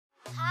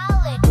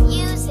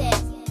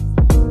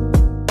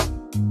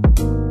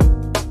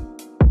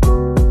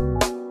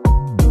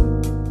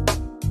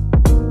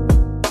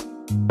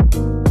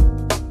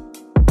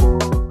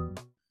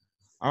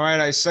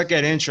suck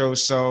at intros,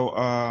 so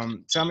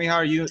tell me how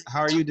are you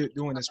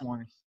doing this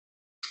morning?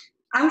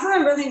 I'm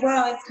doing really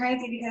well. It's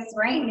crazy because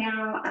right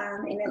now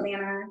in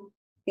Atlanta,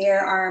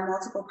 there are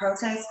multiple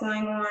protests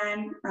going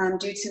on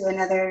due to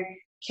another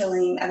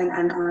killing of an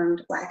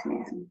unarmed Black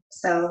man.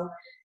 So,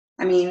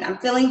 I mean, I'm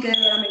feeling good.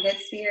 I'm in good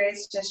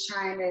spirits, just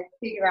trying to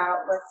figure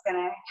out what's going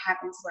to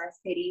happen to our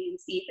city and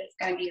see if it's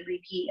going to be a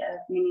repeat of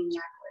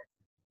Minneapolis.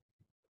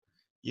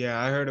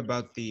 Yeah, I heard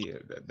about the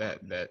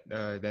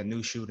that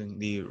new shooting,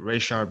 the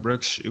Rayshard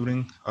Brooks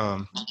shooting.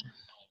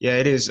 Yeah,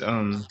 it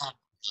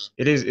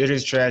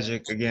is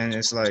tragic. Again,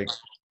 it's like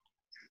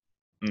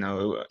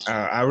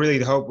I really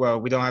hope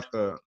we don't have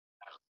to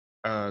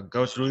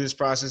go through this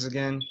process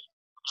again.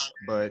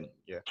 But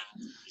yeah.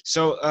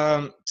 So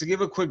to give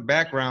a quick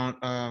background,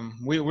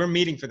 we're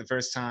meeting for the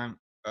first time.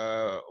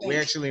 We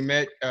actually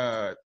met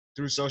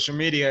through social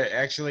media.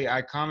 Actually,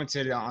 I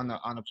commented on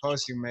the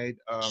post you made.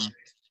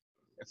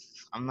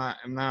 If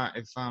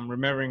if I'm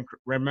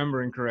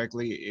remembering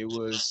correctly, it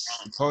was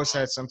the post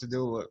had something to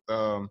do with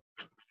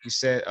you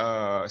said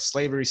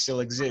slavery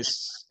still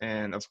exists,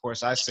 and of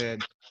course I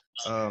said,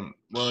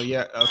 well,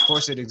 yeah, of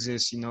course it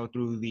exists.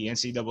 Through the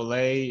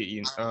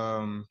NCAA,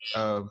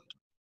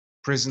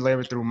 prison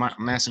labor through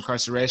mass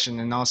incarceration,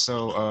 and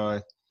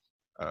also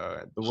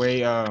the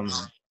way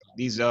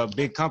these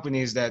big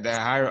companies that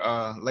hire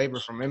labor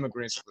from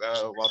immigrants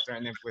while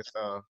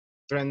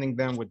threatening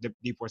them with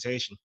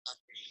deportation.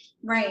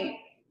 Right.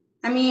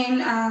 I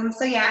mean,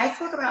 so yeah, I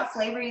spoke about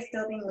slavery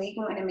still being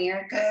legal in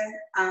America,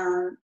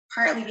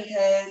 partly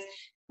because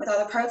with all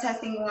the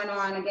protesting going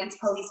on against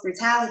police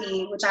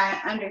brutality, which I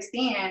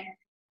understand,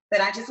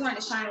 but I just wanted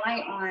to shine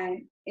light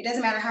on it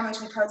doesn't matter how much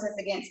we protest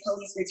against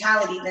police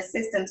brutality, the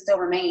system still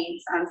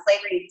remains.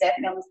 Slavery is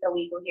definitely still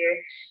legal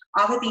here.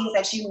 All the things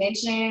that you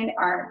mentioned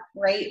are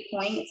great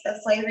points of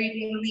slavery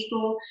being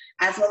legal,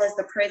 as well as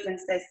the prison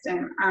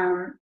system.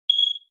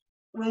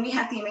 When we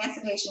had the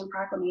Emancipation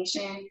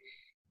Proclamation,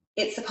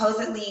 it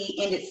supposedly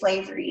ended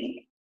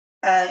slavery.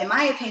 In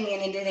my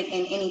opinion, it didn't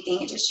end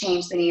anything. It just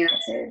changed the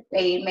narrative.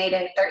 They made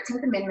a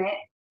 13th Amendment,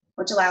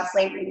 which allowed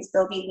slavery to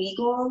still be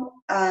legal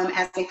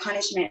as a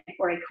punishment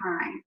for a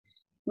crime,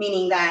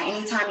 meaning that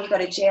anytime you go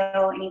to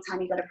jail,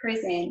 anytime you go to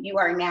prison, you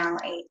are now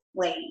a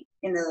slave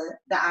in the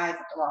eyes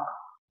of the law.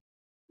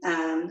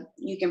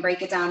 You can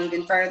break it down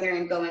even further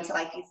and go into,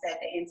 like you said,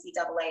 the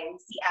NCAA. We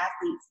see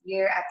athletes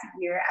year after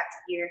year after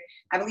year.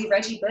 I believe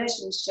Reggie Bush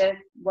was just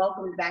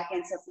welcomed back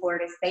into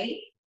Florida State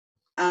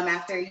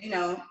after,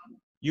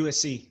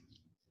 USC.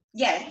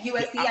 Yeah,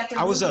 USC Yeah, after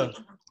I was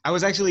losing.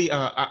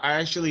 I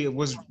actually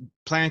was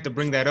planning to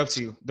bring that up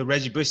to you, the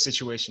Reggie Bush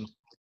situation. He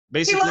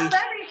Basically, lost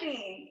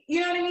everything.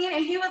 You know what I mean?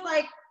 And he was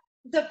like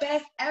the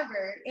best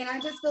ever. And I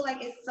just feel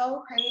like it's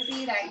so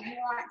crazy that you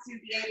want to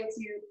be able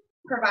to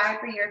provide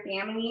for your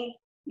family,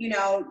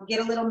 get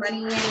a little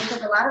money in,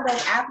 because a lot of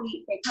those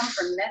athletes, they come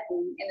from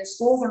nothing, and the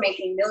schools are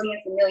making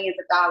millions and millions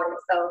of dollars.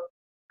 So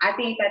I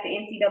think that the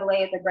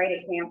NCAA is a great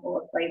example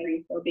of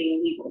slavery still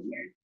being legal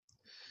here.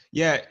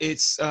 yeah,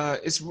 it's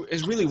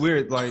really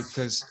weird, like,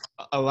 because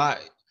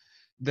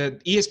the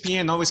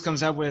ESPN always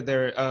comes out with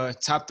their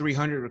top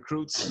 300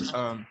 recruits,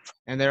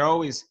 and there's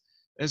always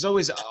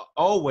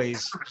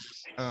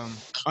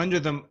under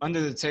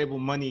the table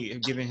money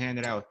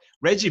handed out.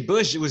 Reggie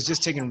Bush was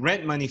just taking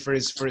rent money for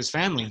his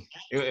family.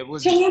 It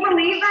was. Can you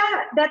believe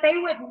that they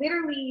would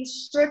literally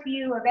strip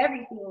you of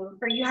everything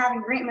for you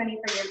having rent money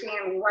for your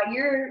family while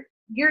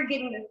you're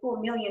getting the school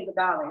millions of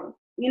dollars?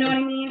 You know what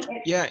I mean?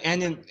 Yeah,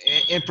 and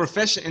in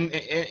profession, and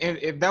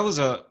if that was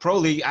a pro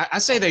league, I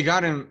say they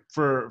got him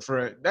for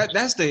that.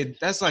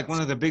 That's like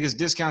one of the biggest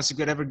discounts you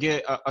could ever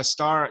get a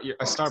star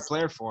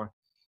player for.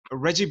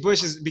 Reggie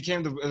Bush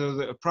became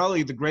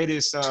probably the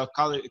greatest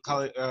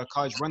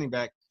college running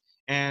back,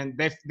 and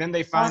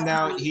they find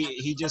out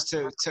he just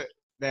took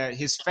that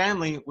his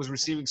family was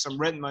receiving some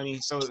rent money,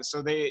 so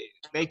they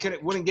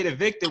wouldn't get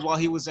evicted while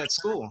he was at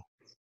school.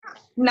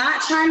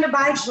 Not trying to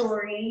buy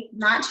jewelry,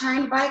 not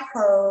trying to buy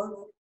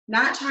clothes,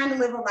 not trying to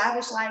live a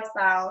lavish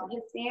lifestyle.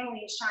 His family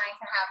is trying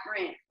to have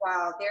rent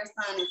while their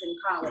son is in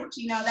college.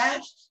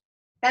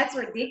 That's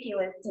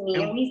ridiculous to me.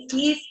 And we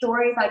see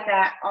stories like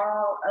that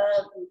all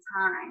of the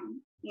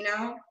time,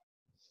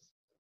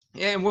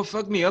 Yeah, and what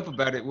fucked me up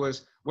about it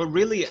was, what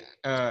really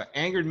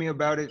angered me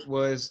about it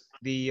was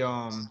they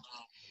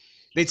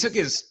took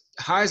his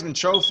Heisman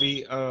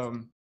Trophy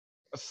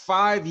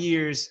 5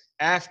 years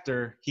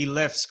after he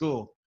left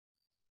school.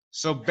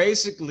 So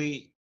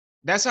basically,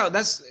 it's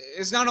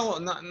not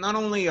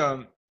only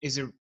is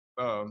it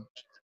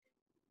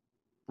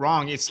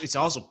wrong, it's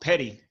also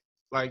petty.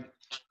 Like,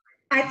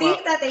 I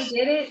think that they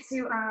did it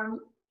to,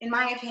 in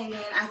my opinion,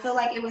 I feel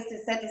like it was to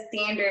set the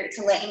standard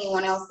to let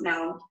anyone else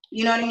know.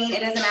 You know what I mean?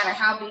 It doesn't matter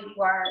how big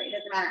you are. It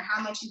doesn't matter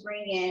how much you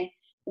bring in.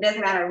 It doesn't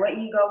matter what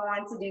you go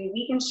on to do.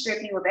 We can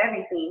strip you of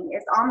everything.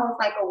 It's almost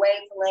like a way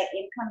to let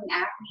incoming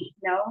athletes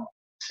know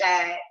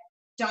that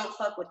don't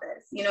fuck with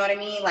us. You know what I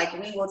mean? Like,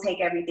 we will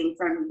take everything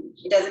from you.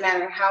 It doesn't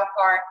matter how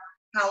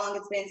long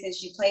it's been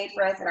since you played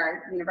for us at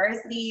our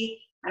university.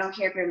 I don't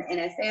care if you're in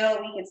the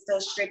NFL, we can still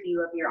strip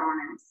you of your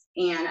honors.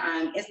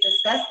 And it's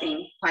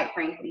disgusting, quite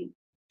frankly.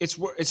 It's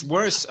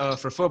worse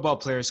for football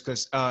players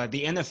because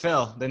the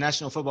NFL, the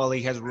National Football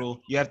League, has a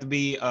rule. You have to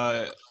be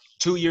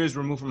 2 years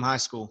removed from high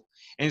school.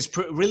 And it's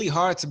really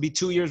hard to be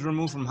 2 years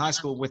removed from high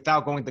school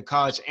without going to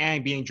college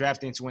and being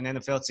drafted into an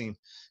NFL team.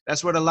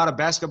 That's what a lot of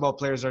basketball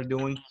players are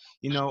doing.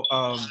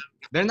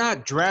 They're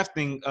not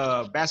drafting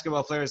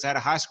basketball players out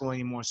of high school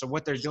anymore. So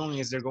what they're doing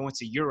is they're going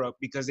to Europe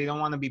because they don't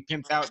want to be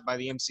pimped out by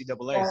the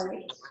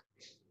NCAA.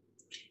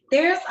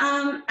 There's,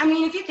 I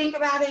mean, if you think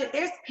about it,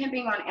 there's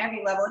pimping on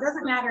every level. It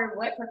doesn't matter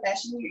what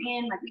profession you're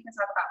in. Like, we can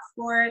talk about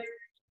sports.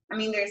 I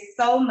mean, there's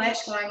so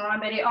much going on,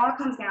 but it all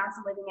comes down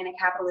to living in a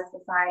capitalist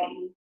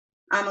society.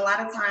 A lot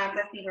of times,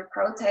 let's see, we're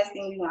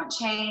protesting, we want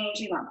change,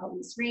 we want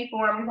police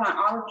reform, we want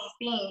all of these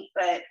things.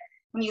 But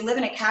when you live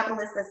in a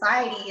capitalist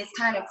society, it's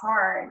kind of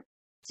hard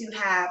to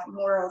have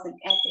morals and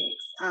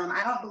ethics.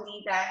 I don't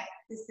believe that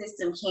the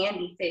system can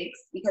be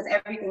fixed because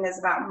everything is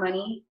about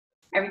money.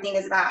 Everything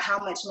is about how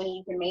much money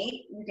you can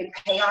make. You can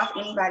pay off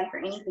anybody for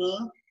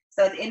anything.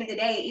 So at the end of the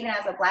day, even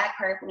as a Black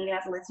person, even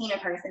as a Latina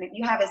person, if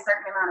you have a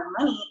certain amount of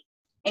money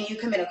and you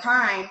commit a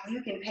crime,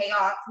 you can pay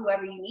off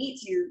whoever you need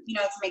to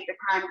make the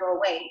crime go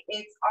away.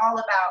 It's all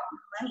about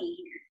money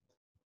here.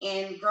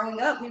 And growing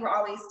up, we were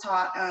always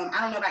taught, I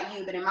don't know about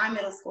you, but in my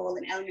middle school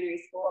and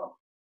elementary school,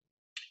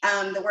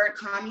 the word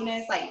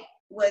communist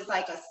was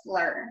like a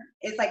slur.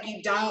 It's like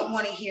you don't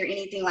want to hear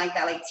anything like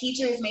that. Like,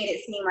 teachers made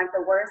it seem like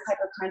the worst type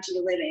of country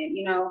to live in.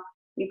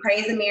 We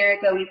praise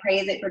America, we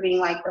praise it for being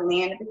like the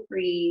land of the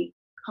free,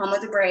 home of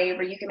the brave,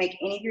 where you can make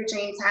any of your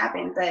dreams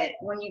happen. But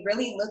when you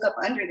really look up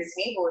under the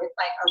table, it's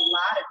like a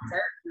lot of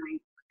dirt,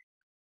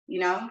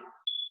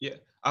 Yeah,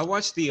 I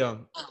watched the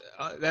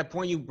that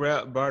point you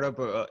brought up.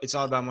 It's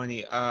all about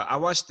money. I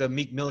watched the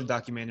Meek Mill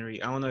documentary.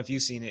 I don't know if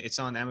you've seen it. It's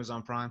on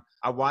Amazon Prime.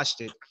 I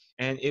watched it,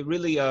 and it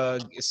really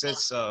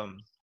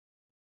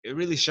it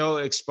really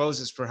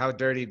exposes for how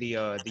dirty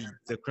the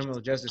criminal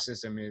justice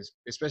system is,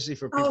 especially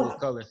for people of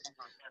color.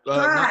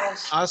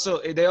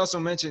 They also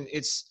mentioned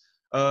it's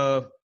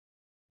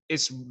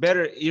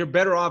better. You're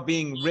better off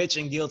being rich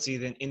and guilty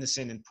than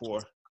innocent and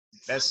poor.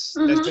 That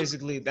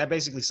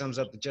basically sums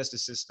up the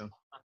justice system.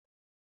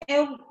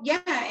 And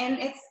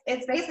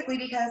it's basically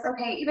because,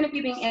 okay, even if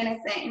you're being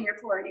innocent and you're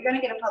poor, you're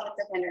gonna get a public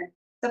defender.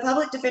 The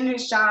public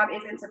defender's job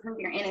isn't to prove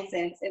your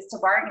innocence; it's to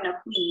bargain a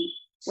plea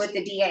with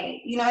the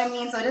DA. You know what I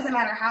mean? So it doesn't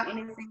matter how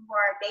innocent you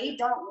are; they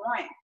don't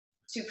want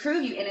to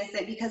prove you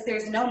innocent because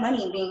there's no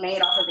money being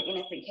made off of the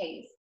innocent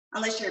case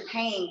unless you're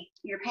paying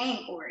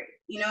for it.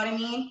 You know what I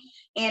mean?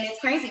 And it's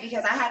crazy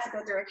because I had to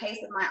go through a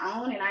case of my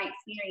own, and I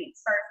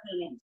experienced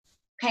firsthand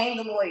paying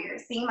the lawyer,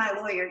 seeing my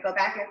lawyer go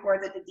back and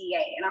forth with the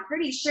DA. And I'm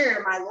pretty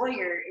sure my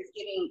lawyer is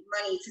giving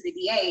money to the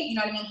DA. You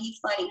know what I mean? He's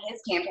funding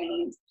his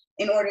campaigns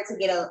in order to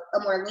get a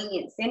more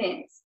lenient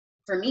sentence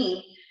for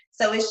me.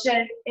 So it's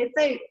a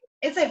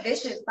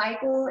vicious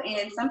cycle.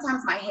 And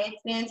sometimes my head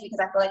spins because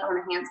I feel like I'm on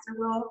a hamster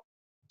wheel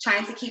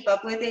trying to keep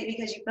up with it,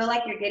 because you feel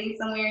like you're getting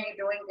somewhere and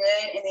you're doing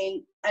good, and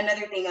then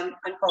another thing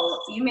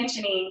unfolds. So you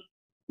mentioning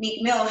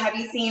Meek Mill, have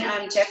you seen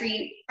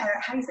Jeffrey,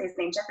 how do you say his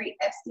name? Jeffrey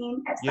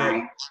Epstein?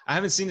 Yeah, I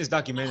haven't seen this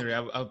documentary.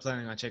 I'm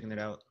planning on checking it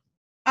out.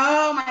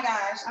 Oh my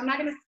gosh, I'm not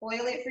gonna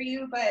spoil it for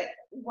you, but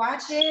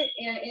watch it,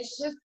 and it's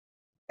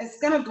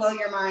gonna blow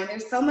your mind.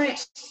 There's so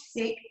much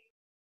sick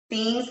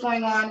things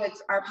going on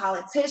with our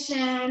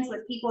politicians,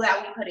 with people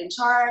that we put in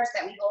charge,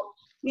 that we hope,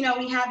 we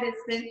have this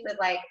sense of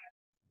like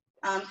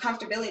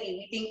comfortability.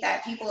 We think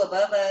that people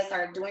above us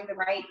are doing the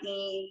right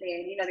things,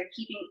 and they're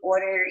keeping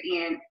order,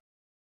 and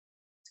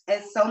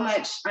there's so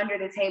much under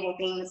the table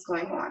things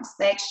going on,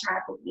 sex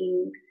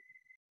trafficking,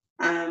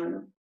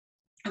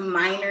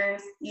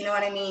 minors, you know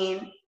what I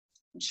mean?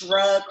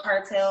 Drug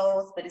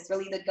cartels, but it's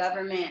really the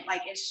government.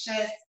 Like, it's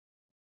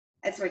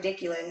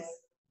ridiculous.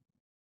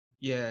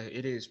 Yeah,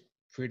 it is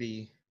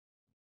pretty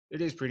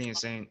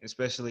insane,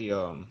 especially,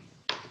 I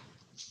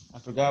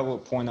forgot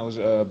what point I was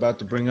about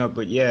to bring up,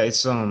 but yeah,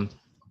 it's,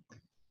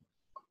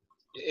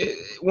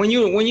 when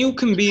you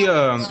can be,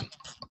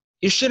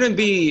 you shouldn't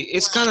be.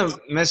 It's kind of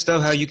messed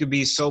up how you could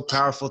be so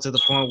powerful to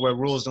the point where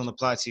rules don't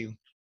apply to you.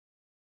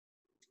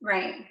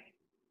 Right.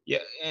 Yeah,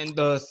 and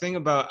the thing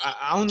about,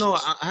 I don't know,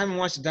 I haven't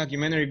watched the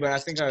documentary, but I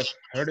think I've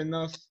heard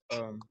enough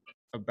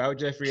about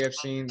Jeffrey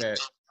Epstein that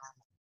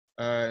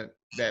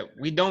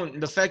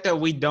the fact that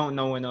we don't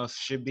know enough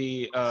should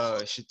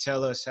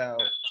tell us how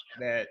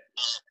that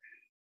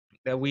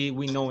we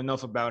know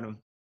enough about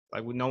him.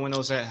 Like, no one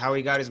knows how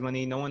he got his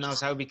money. No one knows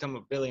how he became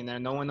a billionaire.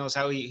 No one knows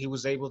how he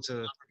was able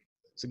to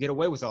get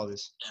away with all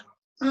this.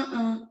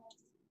 And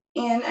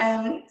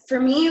for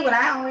me, what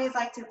I always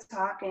like to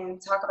talk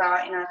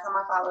about, and I tell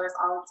my followers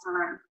all the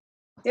time,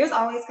 there's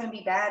always going to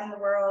be bad in the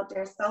world.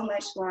 There's so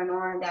much going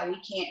on that we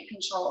can't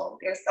control.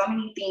 There's so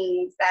many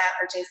things that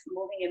are just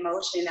moving in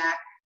motion that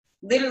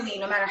literally,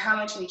 no matter how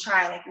much we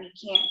try, like, we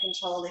can't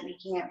control it. We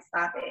can't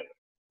stop it.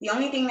 The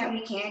only thing that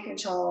we can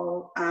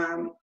control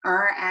are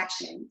our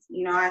actions.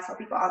 I tell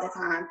people all the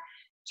time,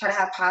 try to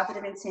have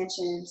positive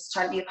intentions,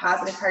 try to be a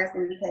positive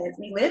person, because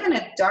we live in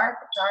a dark,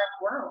 dark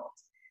world.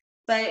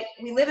 But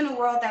we live in a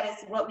world that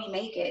is what we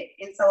make it.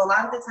 And so a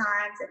lot of the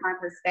times, if my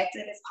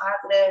perspective is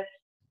positive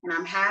and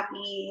I'm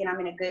happy and I'm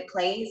in a good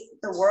place,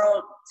 the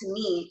world to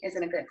me is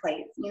in a good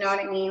place. You know what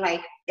I mean?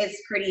 Like,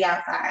 it's pretty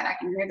outside. I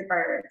can hear the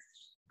birds.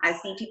 I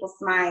see people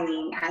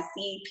smiling. I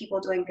see people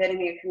doing good in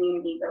their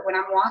community. But when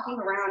I'm walking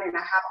around and I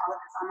have all of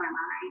this on my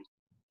mind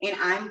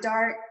and I'm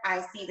dark,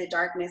 I see the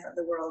darkness of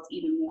the world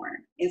even more.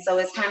 And so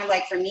it's kind of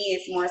like, for me,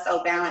 it's more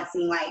so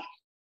balancing like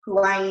who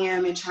I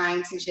am and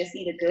trying to just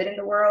see the good in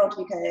the world,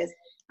 because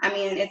I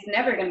mean, it's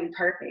never going to be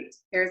perfect.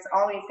 There's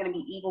always going to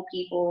be evil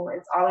people.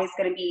 It's always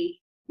going to be,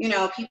 you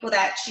know, people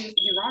that choose to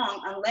do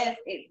wrong, unless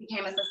it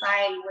became a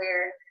society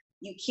where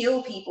you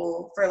kill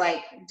people for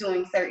like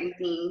doing certain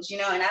things, you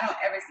know, and I don't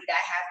ever see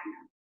that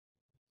happening.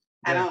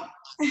 I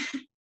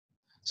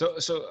don't.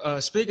 So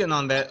speaking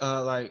on that,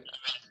 like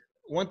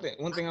one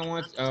thing I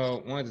wanted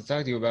to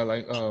talk to you about,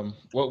 like,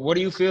 what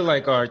do you feel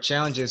like are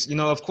challenges? You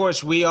know, of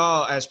course, we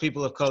all as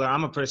people of color.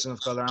 I'm a person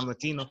of color. I'm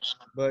Latino,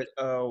 but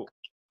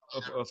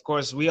of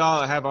course, we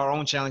all have our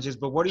own challenges.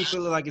 But what do you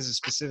feel like is a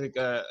specific,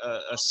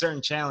 a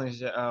certain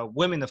challenge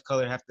women of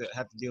color have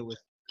to deal with?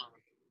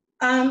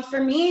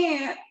 For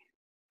me,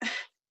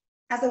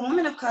 as a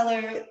woman of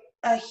color,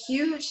 a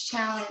huge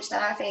challenge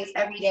that I face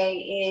every day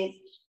is,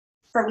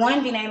 for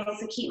one, being able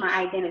to keep my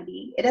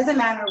identity. It doesn't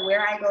matter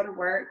where I go to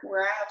work,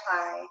 where I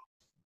apply,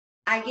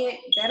 I get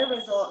better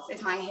results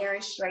if my hair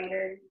is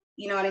straighter.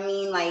 You know what I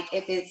mean? Like,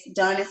 if it's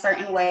done a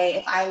certain way,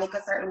 if I look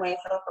a certain way.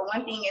 So for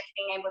one thing, it's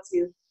being able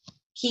to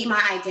keep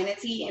my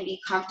identity and be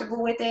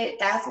comfortable with it.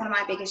 That's one of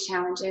my biggest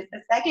challenges.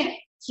 The second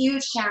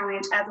huge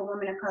challenge as a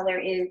woman of color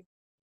is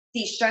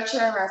the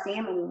structure of our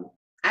family.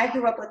 I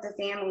grew up with a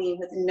family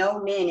with no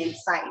men in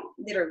sight,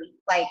 literally,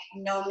 like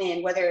no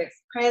men, whether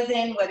it's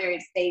prison, whether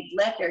it's they've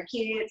left their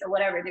kids or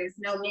whatever, there's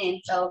no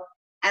men. So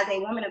as a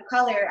woman of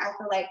color, I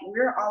feel like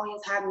we're always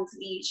having to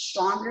be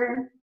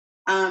stronger.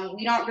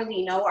 We don't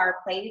really know our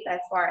place as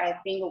far as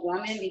being a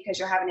woman, because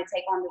you're having to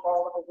take on the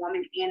role of a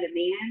woman and a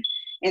man.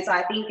 And so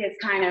I think it's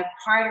kind of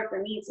harder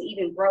for me to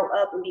even grow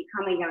up and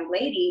become a young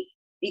lady,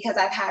 because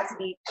I've had to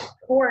be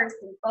forced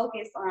and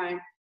focused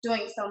on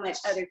doing so much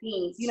other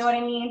things. You know what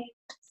I mean?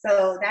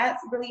 So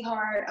that's really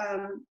hard.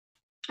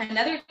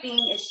 Another thing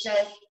is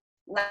just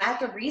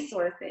lack of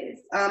resources.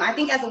 I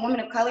think as a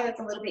woman of color, it's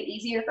a little bit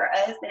easier for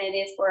us than it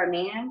is for a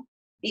man,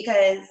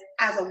 because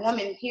as a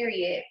woman,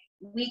 period,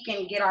 we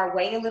can get our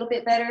way a little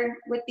bit better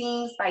with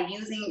things by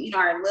using, you know,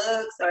 our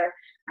looks or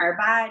our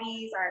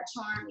bodies, our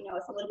charm. You know,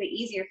 it's a little bit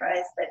easier for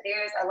us, but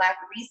there's a lack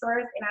of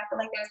resource, and I feel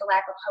like there's a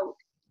lack of hope.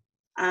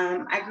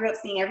 I grew up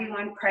seeing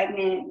everyone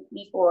pregnant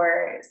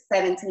before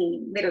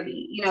 17,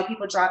 literally, you know,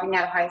 people dropping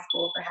out of high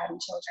school for having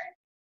children.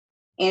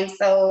 And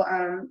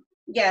so,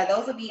 yeah,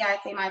 those would be, I'd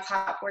say, my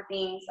top four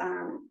things.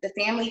 The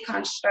family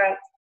construct,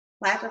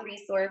 lack of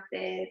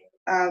resources,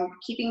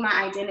 keeping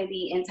my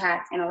identity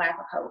intact, and a lack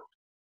of hope.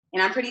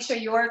 And I'm pretty sure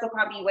yours will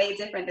probably be way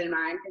different than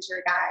mine, because you're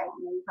a guy,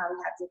 you know, you probably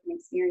have different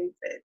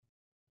experiences.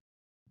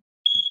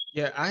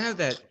 Yeah, I have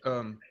that.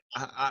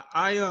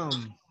 I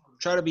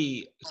try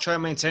to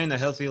maintain a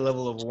healthy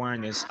level of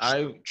awareness.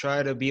 I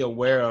try to be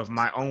aware of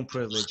my own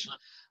privilege.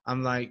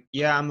 I'm like,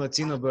 yeah, I'm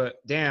Latino, but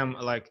damn,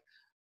 like,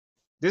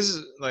 this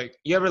is like,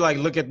 you ever like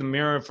look at the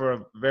mirror for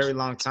a very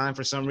long time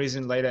for some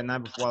reason late at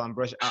night before I'm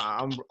brushing?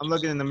 I'm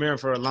looking in the mirror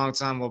for a long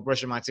time while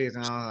brushing my teeth,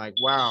 and I'm like,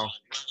 wow,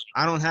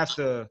 I don't have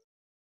to.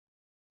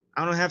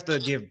 I don't have to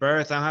give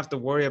birth. I don't have to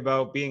worry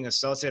about being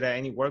assaulted at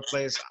any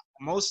workplace.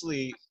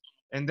 Mostly,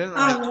 and then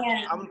like Oh,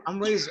 yeah. I'm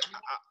raised.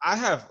 I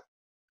have.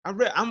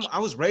 I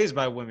was raised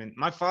by women.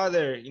 My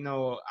father,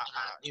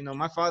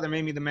 my father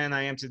made me the man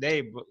I am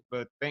today.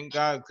 But thank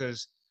God,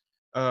 because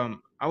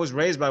I was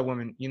raised by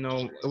women. You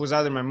know, it was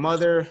either my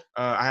mother.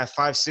 I have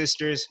five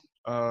sisters.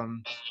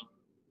 Um,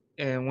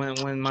 and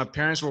when my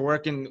parents were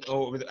working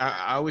over,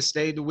 I always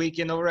stayed the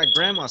weekend over at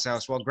grandma's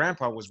house while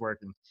grandpa was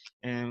working.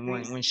 And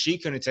when she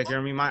couldn't take care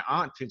of me, my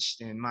aunt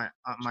pitched in. My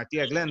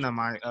tia Glenda,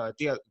 my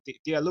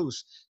tia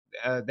Luz,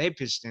 they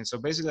pitched in. So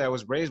basically, I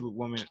was raised with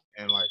women,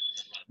 and like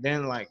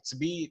then like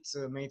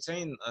to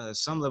maintain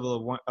some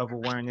level of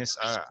awareness,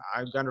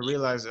 I got to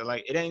realize that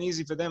like it ain't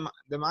easy for them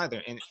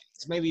either, and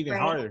it's maybe even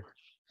Right. harder.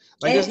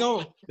 Like It's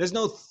there's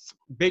no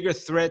bigger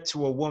threat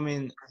to a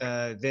woman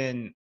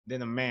than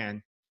a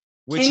man,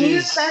 which And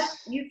is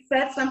you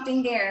said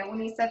something there when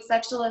you said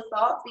sexual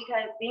assault,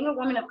 because being a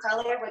woman of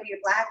color, whether you're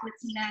Black,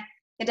 Latina,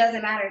 it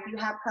doesn't matter. If you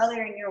have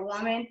color and you're a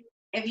woman,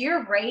 if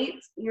you're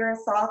raped, you're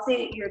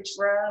assaulted, you're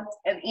drugged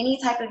of any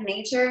type of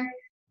nature,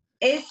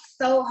 it's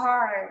so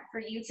hard for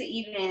you to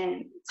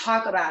even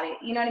talk about it.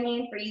 You know what I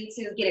mean? For you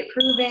to get it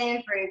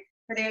proven,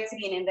 for there to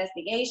be an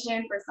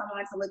investigation, for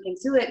someone to look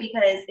into it,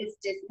 because it's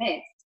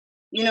dismissed.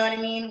 You know what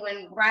I mean?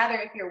 When rather,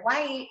 if you're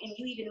white and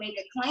you even make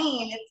a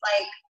claim, it's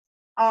like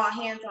all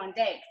hands on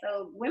deck.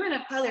 So women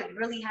of color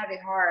really have it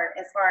hard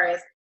as far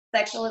as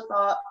sexual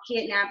assault,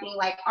 kidnapping.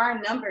 Like,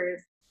 our numbers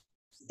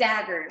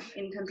staggered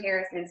in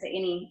comparison to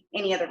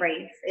any other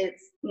race.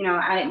 It's,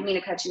 I didn't mean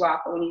to cut you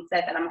off, but when you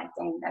said that, I'm like,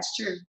 dang, that's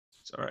true.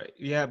 It's all right.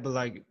 Yeah, but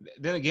like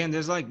then again,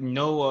 there's like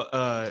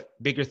no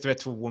bigger threat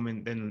to a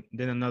woman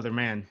than another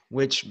man,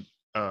 which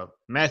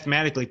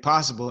mathematically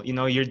possible.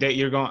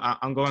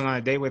 I'm going on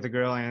a date with a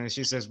girl, and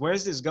she says,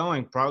 "Where's this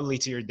going?" Probably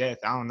to your death.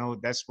 I don't know.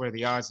 That's where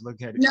the odds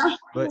look at it. No,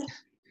 But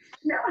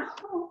no.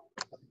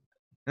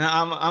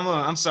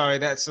 I'm sorry.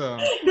 That's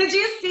Did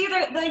you see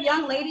the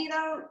young lady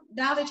though?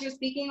 Now that you're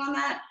speaking on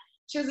that,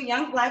 she was a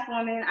young Black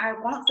woman. I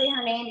won't say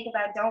her name because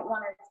I don't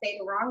want to say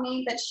the wrong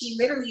name, but she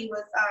literally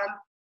was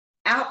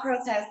out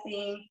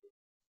protesting,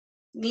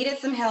 needed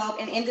some help,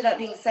 and ended up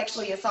being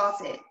sexually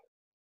assaulted.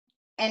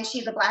 And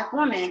she's a Black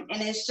woman.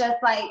 And it's just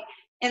like,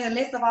 in the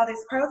midst of all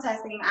this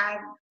protesting,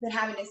 I've been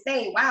having to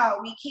say, wow,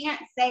 we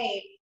can't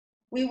say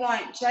we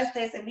want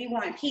justice and we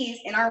want peace,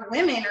 and our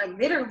women are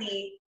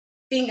literally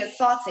being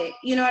assaulted,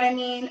 you know what I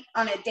mean,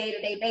 on a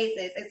day-to-day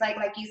basis. It's like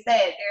you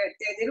said, there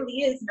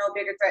literally is no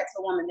bigger threat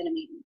to a woman than a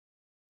man.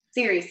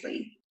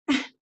 Seriously.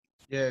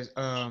 yeah.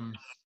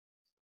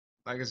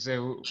 Like I said,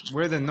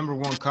 we're the number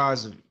one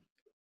cause of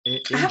I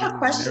have a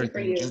question for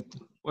you.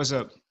 What's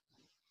up?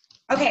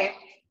 Okay,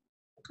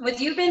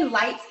 with you being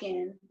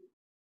light-skinned,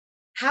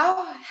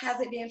 how has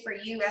it been for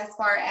you as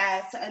far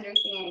as to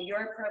understand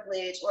your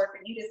privilege, or for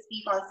you to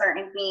speak on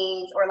certain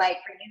things, or like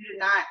for you to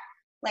not,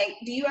 like,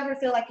 do you ever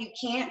feel like you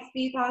can't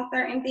speak on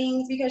certain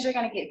things because you're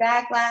going to get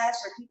backlash,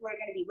 or people are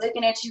going to be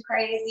looking at you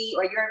crazy,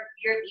 or your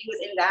view is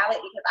invalid?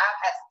 Because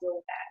I've had to deal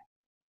with that.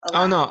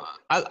 Oh no,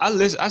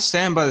 I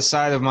stand by the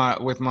side of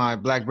my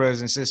Black brothers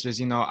and sisters.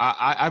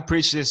 I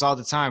preach this all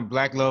the time.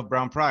 Black love,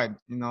 brown pride.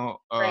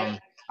 Right.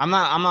 I'm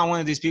not one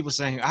of these people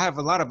saying I have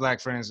a lot of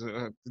Black friends.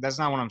 That's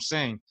not what I'm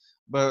saying.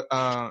 But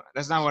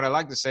that's not what I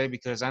like to say,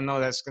 because I know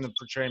that's gonna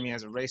portray me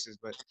as a racist.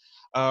 But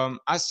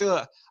I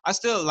still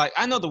like,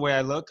 I know the way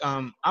I look.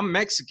 I'm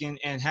Mexican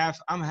and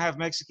I'm half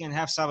Mexican,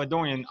 half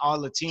Salvadorian, all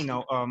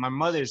Latino. My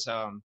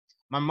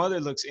mother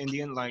looks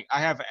Indian. Like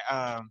I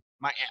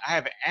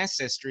have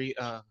ancestry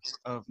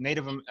of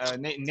native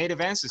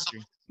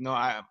ancestry.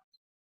 I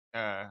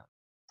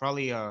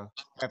probably I'm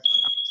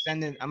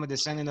a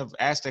descendant of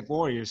Aztec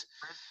warriors.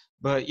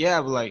 But yeah,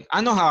 like I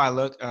know how I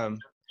look.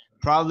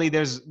 Probably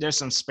there's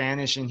some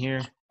Spanish in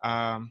here,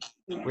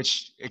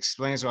 which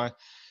explains why.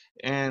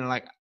 And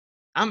like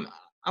I'm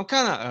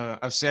kind of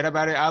upset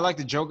about it. I like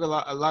to joke a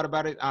lot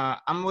about it.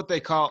 I'm what they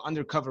call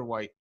undercover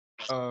white.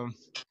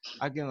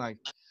 I can like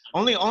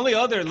only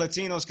other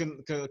Latinos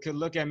could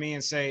look at me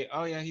and say,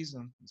 "Oh yeah, he's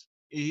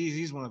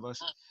one of us."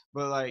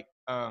 But like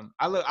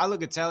I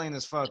look Italian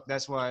as fuck.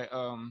 That's why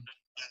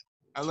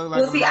I look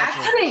like well, see, I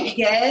couldn't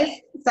guess,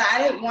 so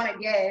I didn't want to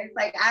guess.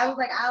 Like I was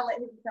like, I'll let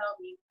him tell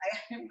me. Like I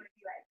didn't want to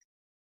be like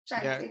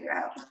trying to figure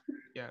out.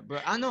 Yeah,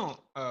 but I know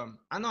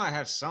I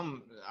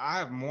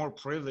have more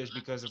privilege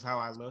because of how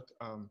I look.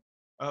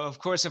 Of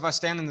course, if I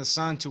stand in the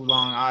sun too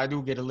long, I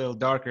do get a little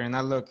darker, and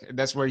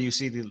that's where you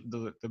see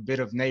the bit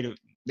of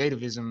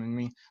nativism in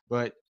me.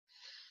 But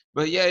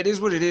yeah, it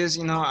is what it is.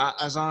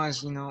 As long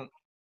as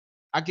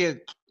I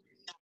get,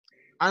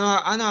 I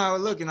know how I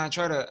look, and I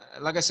try to,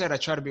 like I said, I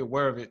try to be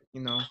aware of it.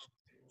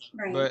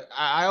 Right. But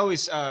I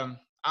always I'm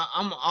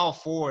all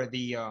for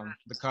the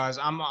cause.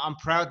 I'm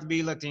proud to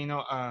be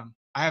Latino. I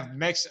have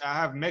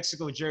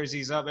Mexico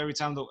jerseys up every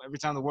time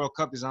the World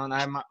Cup is on. I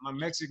have my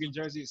Mexican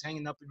jersey is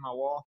hanging up in my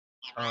wall.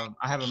 I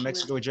have a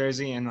Mexico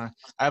jersey, and I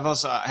have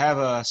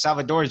a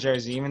Salvador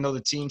jersey, even though the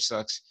team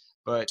sucks.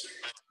 But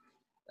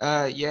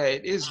yeah,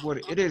 it is what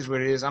it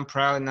is. I'm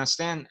proud, and I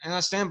stand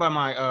by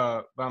my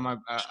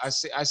I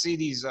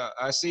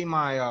see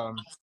my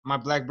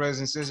Black brothers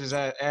and sisters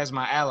as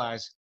my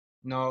allies.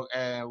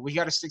 We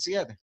got to stick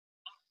together.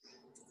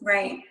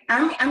 Right.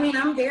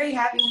 I'm very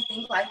happy you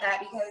think like that,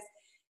 because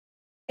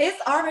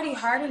it's already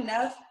hard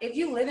enough if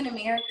you live in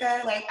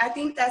America. Like, I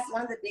think that's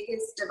one of the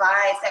biggest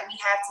divides that we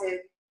have to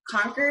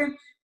conquer.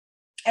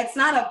 It's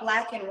not a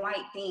black and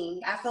white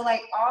thing. I feel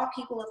like all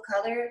people of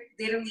color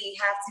literally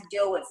have to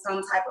deal with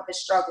some type of a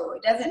struggle.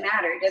 It doesn't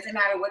matter. It doesn't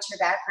matter what your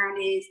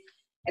background is.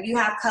 If you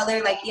have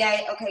color, like,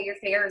 yeah, okay, you're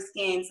fairer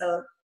skinned,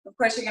 so of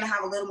course you're gonna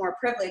have a little more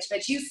privilege,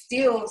 but you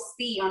still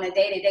see on a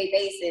day-to-day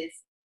basis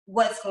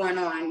what's going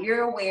on.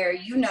 You're aware,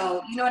 you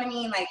know what I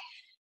mean? Like,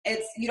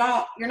 you're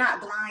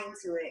not blind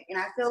to it. And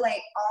I feel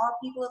like all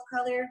people of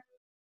color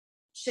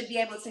should be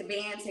able to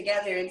band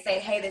together and say,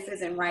 hey, this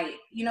isn't right.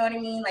 You know what I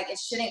mean? Like, it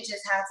shouldn't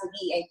just have to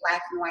be a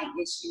black and white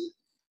issue.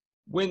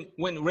 When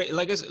when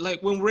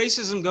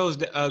racism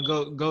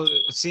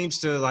seems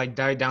to like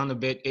die down a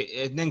bit,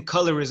 and then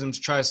colorism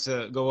tries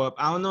to go up.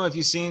 I don't know if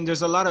you've seen.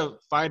 There's a lot of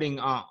fighting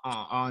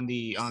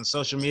on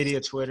social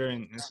media, Twitter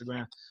and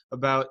Instagram,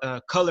 about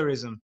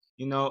colorism.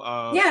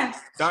 Yeah.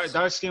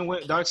 Dark skinned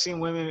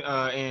women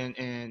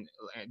and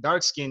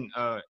dark skinned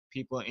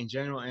people in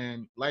general,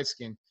 and light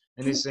skin,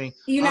 and they're saying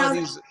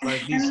these.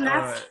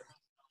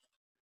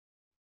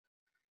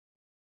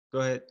 Go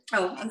ahead.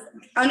 Oh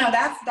no,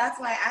 that's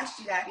why I asked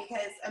you that,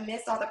 because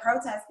amidst all the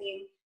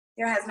protesting,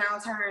 there has now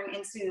turned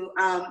into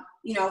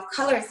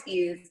color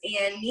skews.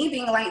 And me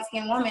being a light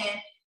skinned woman,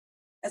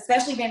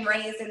 especially been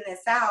raised in the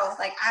South,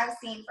 like I've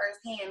seen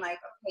firsthand, like,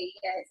 okay,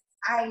 yes,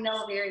 I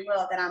know very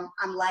well that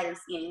I'm lighter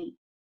skinned.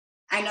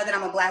 I know that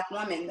I'm a Black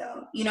woman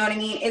though. You know what I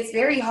mean? It's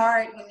very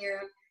hard when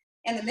you're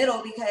in the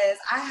middle because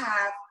I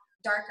have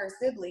darker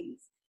siblings.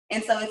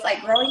 And so it's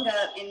like growing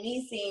up and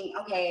me seeing,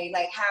 okay,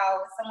 like how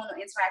someone will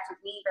interact with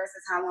me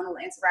versus how one will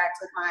interact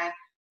with my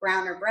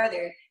browner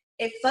brother.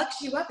 It fucks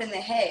you up in the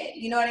head.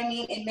 You know what I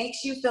mean? It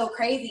makes you feel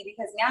crazy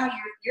because now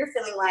you're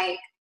feeling like,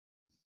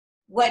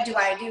 what do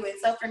I do? And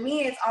so for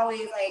me, it's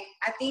always like,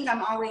 I think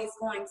I'm always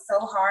going so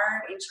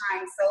hard and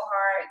trying so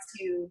hard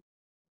to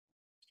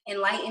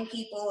enlighten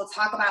people,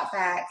 talk about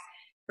facts,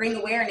 bring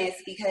awareness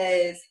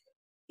because,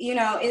 you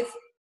know,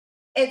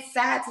 it's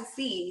sad to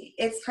see.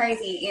 It's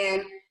crazy.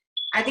 And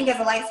I think as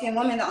a light-skinned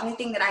woman, the only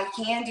thing that I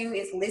can do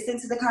is listen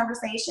to the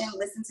conversation,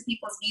 listen to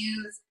people's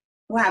views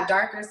who have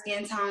darker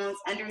skin tones,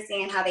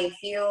 understand how they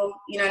feel,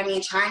 you know what I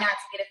mean? Try not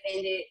to get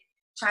offended,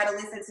 try to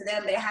listen to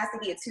them, but it has to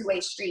be a two-way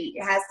street.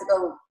 It has to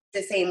go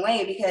the same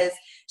way because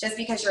just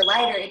because you're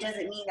lighter, it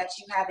doesn't mean that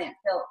you haven't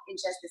felt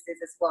injustices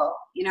as well,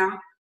 you know?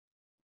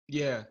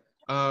 Yeah.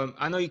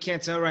 I know you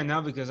can't tell right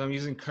now because I'm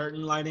using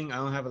curtain lighting. I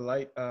don't have a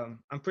light.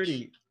 I'm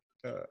pretty.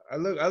 I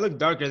look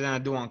darker than I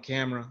do on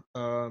camera.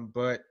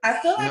 But I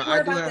feel you know, like I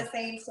we're do about have. the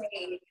same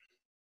shade.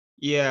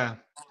 Yeah.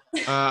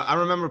 I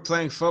remember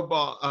playing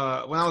football.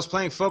 When I was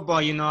playing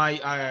football, you know,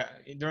 I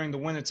during the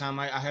wintertime,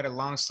 I had a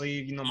long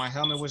sleeve. You know, my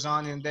helmet was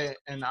on,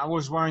 and I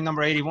was wearing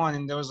number 81.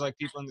 And there was like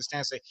people in the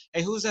stands say,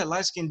 "Hey, who's that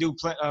light skinned dude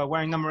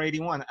wearing number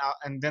 81?"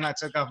 And then I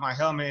took off my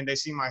helmet, and they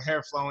see my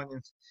hair flowing,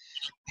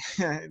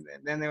 and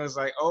then it was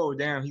like, "Oh,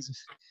 damn, he's."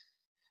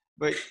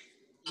 But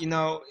you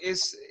know,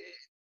 it's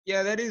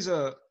yeah, that is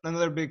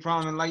another big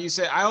problem. And like you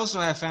said, I also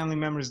have family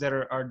members that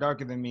are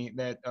darker than me.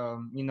 That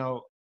you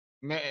know,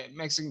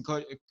 Mexican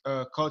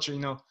culture. You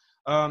know,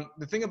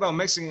 the thing about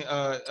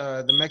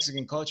the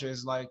Mexican culture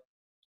is like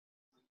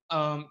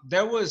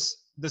there was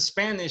the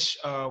Spanish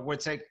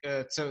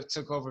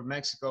took over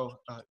Mexico,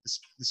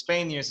 the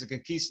Spaniards, the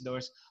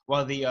conquistadors,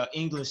 while the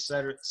English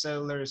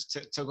settlers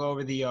took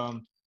over the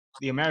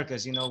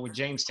Americas, you know, with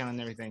Jamestown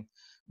and everything.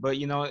 But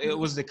you know, it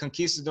was the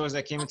conquistadors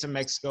that came into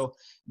Mexico.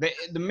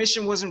 The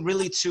mission wasn't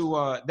really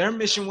their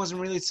mission wasn't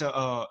really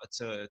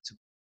to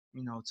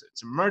you know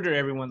to murder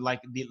everyone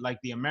like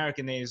the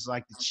American natives,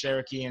 like the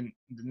Cherokee and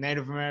the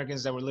Native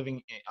Americans that were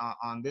living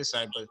on this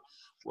side, but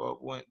well,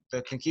 when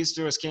the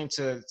conquistadors came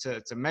to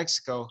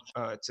Mexico,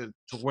 to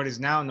what is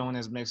now known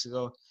as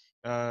Mexico,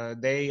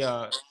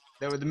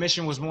 the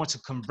mission was more to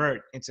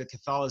convert into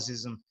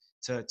Catholicism,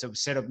 to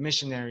set up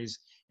missionaries,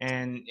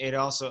 and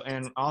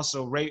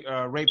also rape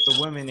the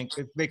women. And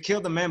they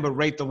killed the men, but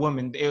raped the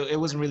women. It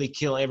wasn't really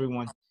kill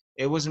everyone.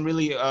 It wasn't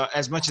really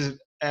as much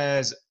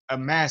as a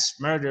mass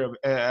murder,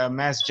 a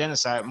mass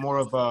genocide, more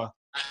of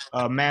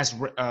a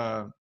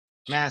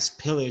mass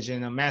pillage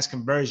and a mass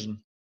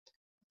conversion.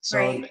 So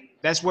Right.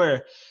 that's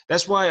where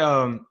that's why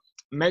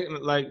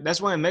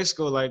that's why in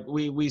Mexico like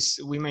we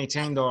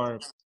maintained our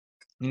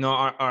you know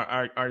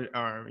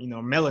our you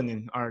know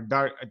melanin, our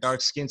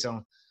dark skin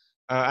tone.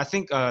 I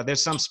think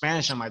there's some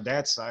Spanish on my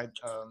dad's side.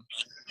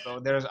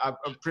 So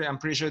I'm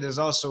pretty sure there's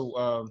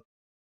also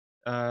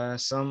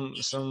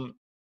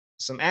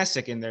some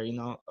Aztec in there, you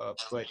know.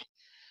 But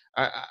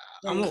I, I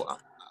I'm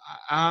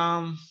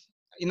Right.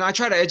 you know, I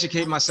try to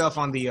educate myself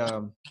on the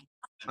uh,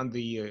 on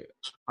the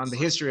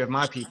history of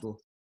my people.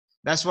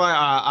 That's why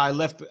I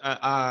left.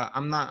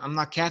 I'm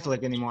not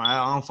Catholic anymore.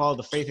 I don't follow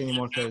the faith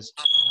anymore because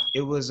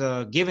it was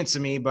given to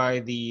me by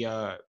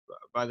the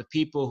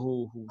people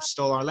who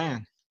stole our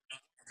land.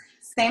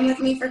 Same with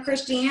me for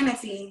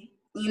Christianity.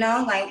 You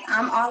know, like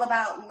I'm all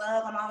about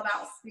love, I'm all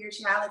about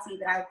spirituality,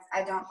 but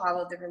I don't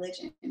follow the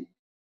religion.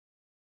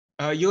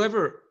 You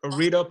ever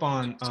read up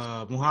on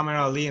Muhammad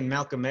Ali and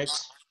Malcolm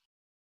X?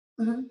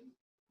 Hmm.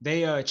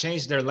 They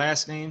changed their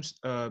last names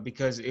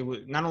because it was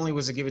not only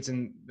was it given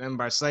to them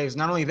by slaves,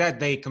 not only that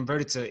they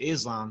converted to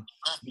Islam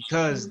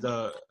because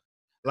Hmm.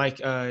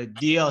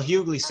 D.L.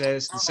 Hughley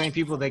says the same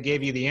people that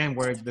gave you the N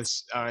word,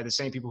 this are the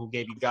same people who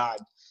gave you God.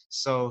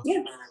 So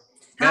Yeah.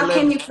 that How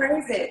can led you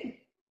praise it?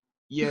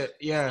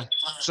 yeah.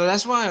 So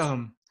that's why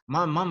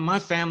my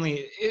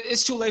family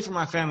it's too late for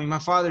my family. My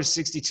father's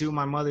 62,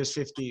 my mother's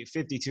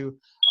 52.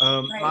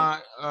 Right.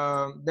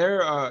 My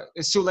they're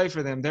it's too late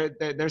for them.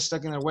 They're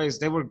stuck in their ways.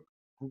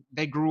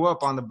 They grew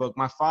up on the book.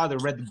 My father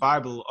read the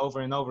Bible over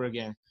and over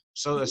again.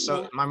 So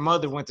Yeah. my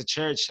mother went to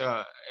church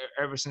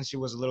ever since she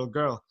was a little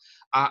girl.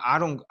 I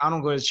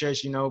don't go to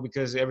church, you know,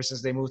 because ever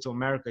since they moved to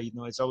America, you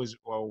know, it's always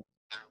well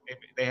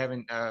they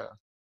haven't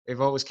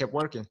they've always kept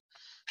working.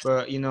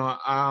 But you know,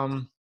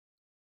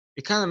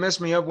 it kind of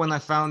messed me up when I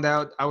found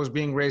out I was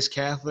being raised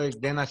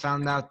Catholic. Then I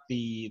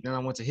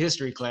went to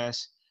history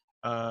class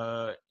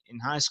in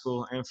high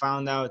school and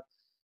found out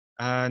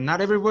not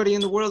everybody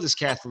in the world is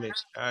Catholic.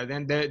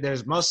 Then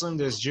there's Muslim,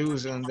 there's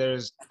Jews, and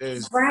there's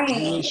Right.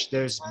 Jewish,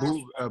 there's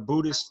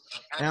Buddhist,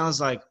 and I was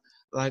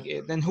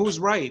then who's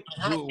right?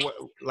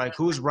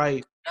 Who's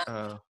right?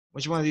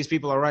 Which one of these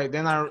people are right?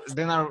 Then I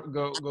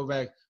go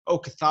back. Oh,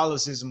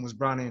 Catholicism was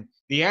brought in.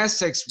 The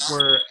Aztecs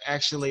were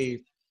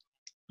actually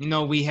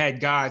we had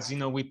gods,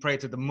 we prayed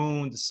to the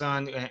moon, the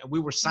sun, and we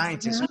were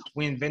scientists. Mhm.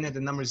 We invented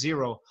the number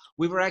zero.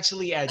 We were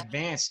actually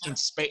advanced in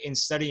space, in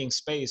studying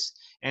space,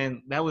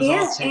 and that was all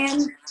Yeah,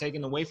 and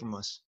taken away from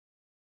us.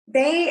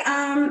 they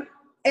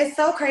it's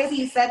so crazy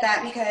you said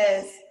that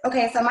because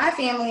okay, so my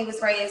family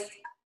was raised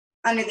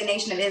under the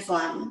Nation of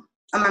Islam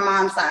on my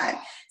mom's side.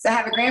 So I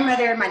have a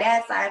grandmother, my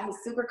dad's side, who's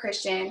super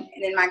Christian,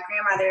 and then my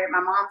grandmother, my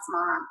mom's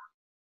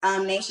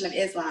mom, Nation of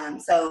Islam.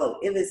 So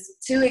it was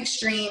two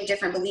extreme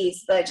different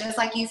beliefs. But just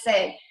like you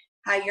said,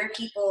 how your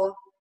people,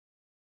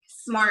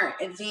 smart,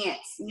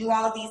 advanced, knew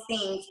all of these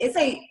things. It's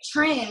a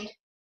trend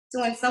to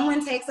when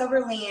someone takes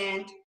over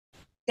land,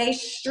 they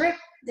strip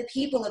the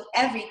people of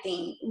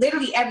everything,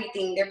 literally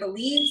everything, their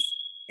beliefs,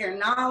 their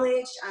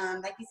knowledge.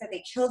 Like you said,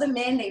 they kill the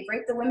men, they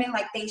rape the women,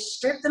 like they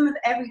strip them of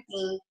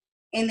everything,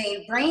 and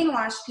they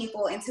brainwash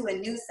people into a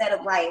new set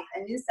of life,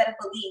 a new set of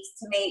beliefs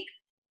to make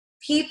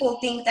people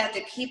think that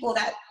the people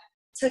that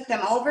took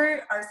them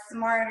over are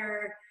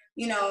smarter,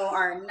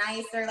 are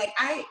nicer. Like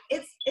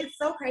it's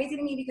so crazy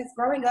to me because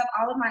growing up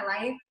all of my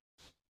life,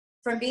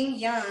 from being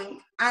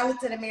young, I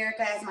looked at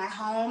America as my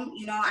home.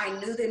 I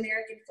knew the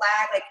American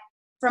flag, like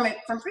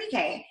from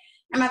pre-K.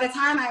 And by the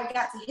time I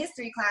got to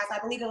history class, I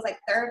believe it was like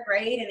third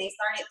grade, and they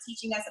started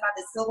teaching us about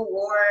the Civil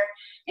War,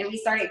 and we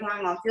started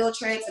going on field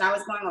trips, and I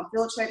was going on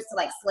field trips to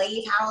like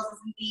slave houses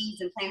and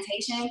things and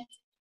plantations.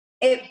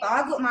 It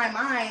boggled my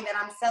mind that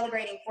I'm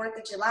celebrating 4th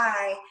of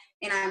July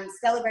and I'm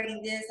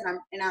celebrating this and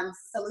I'm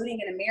saluting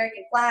an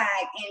American flag,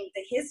 and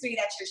the history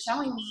that you're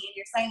showing me and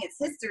you're saying it's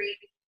history,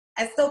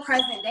 it's still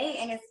present day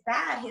and it's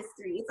bad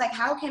history. It's like,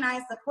 how can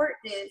I support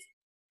this?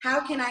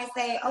 How can I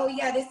say, oh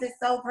yeah, this is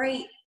so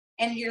great?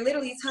 And you're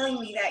literally telling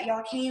me that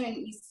y'all came and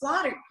you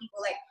slaughtered people.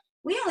 Like,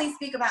 we only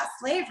speak about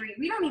slavery.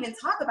 We don't even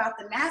talk about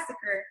the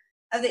massacre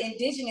of the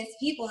indigenous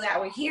people that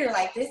were here.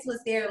 Like, this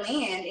was their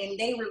land and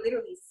they were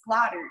literally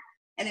slaughtered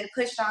and then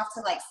pushed off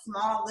to like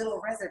small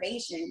little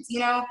reservations.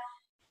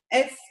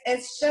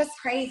 It's just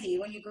crazy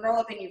when you grow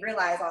up and you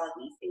realize all of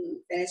these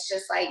things. And it's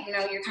just like,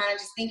 you're kind of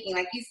just thinking,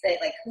 like you said,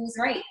 like, who's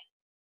right?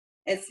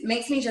 It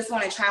makes me just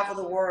want to travel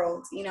the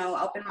world,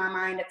 open my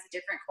mind up to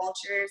different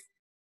cultures,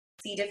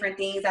 see different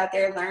things out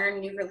there,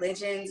 learn new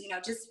religions,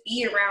 just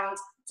be around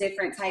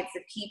different types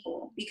of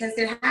people, because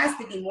there has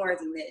to be more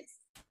than this.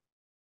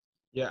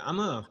 Yeah,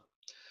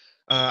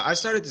 I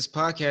started this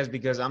podcast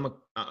because I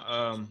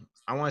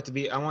want to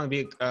be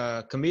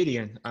a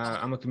comedian.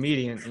 I'm a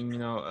comedian,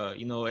 and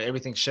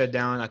everything shut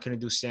down. I couldn't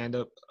do stand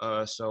up,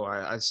 so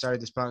I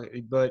started this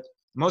podcast. But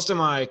most of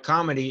my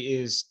comedy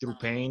is through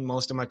pain.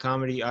 Most of my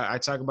comedy, I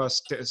talk about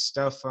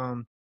stuff.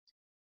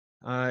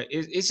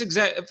 It's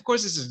exact. Of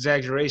course, it's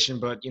exaggeration,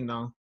 but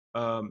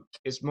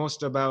it's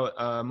mostly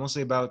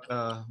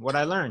about what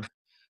I learned.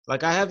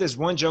 Like, I have this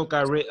one joke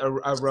I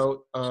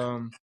wrote.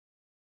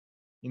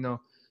 You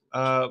know,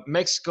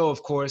 Mexico,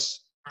 of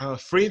course,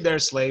 freed their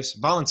slaves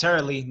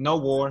voluntarily, no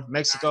war.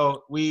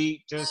 Mexico,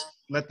 we just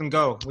let them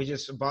go. We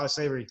just abolished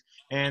slavery.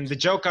 And the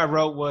joke I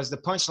wrote was, the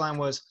punchline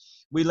was,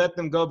 we let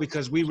them go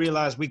because we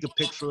realized we could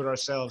pick fruit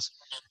ourselves.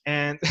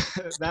 And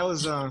that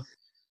was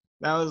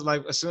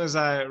like, as soon as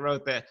I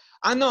wrote that,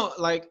 I know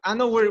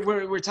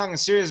we're talking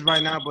serious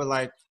right now, but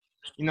like,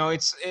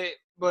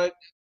 but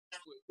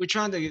we're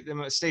trying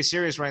to stay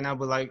serious right now.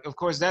 But like, of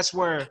course, that's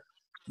where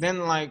then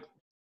like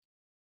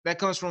that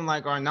comes from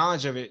like our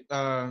knowledge of it.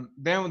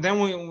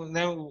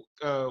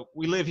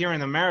 We live here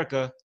in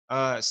America.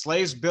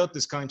 Slaves built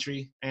this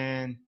country,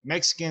 and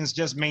Mexicans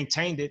just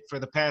maintained it for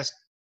the past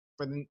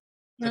for the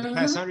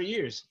past 100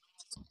 years.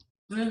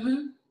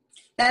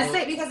 That's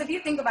it. Because if you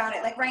think about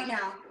it, like right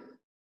now,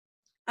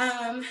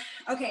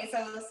 okay,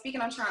 so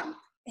speaking on Trump,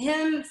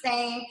 him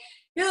saying,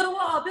 build a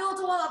wall, build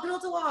a wall,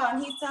 build a wall,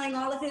 and he's telling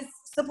all of his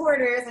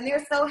supporters, and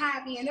they're so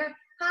happy, and they're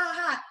ha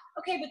ha.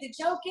 Okay, but the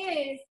joke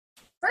is,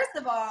 first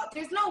of all,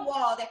 there's no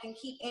wall that can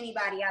keep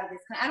anybody out of this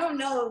country. I don't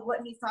know what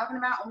he's talking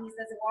about when he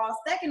says a wall.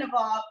 Second of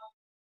all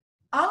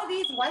of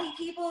these white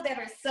people that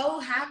are so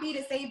happy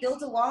to say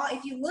build a wall,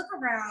 if you look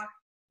around,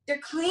 their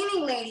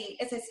cleaning lady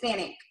is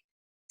Hispanic.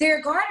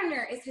 Their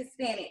gardener is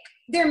Hispanic.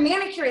 Their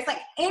manicurist,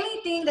 like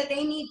anything that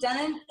they need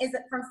done is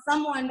from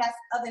someone that's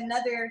of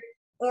another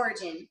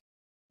origin.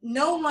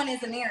 No one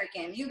is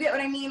American. You get what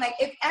I mean? Like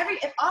if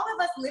all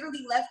of us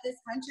literally left this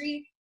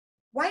country,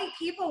 white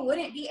people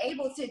wouldn't be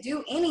able to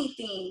do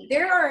anything.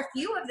 There are a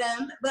few of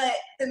them, but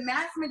the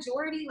mass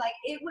majority, like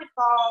it would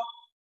fall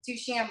to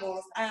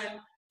shambles.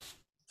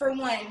 For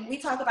one, we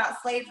talk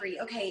about slavery.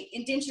 Okay,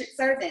 indentured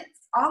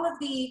servants. All of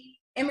the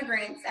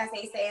immigrants, as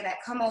they say, that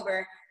come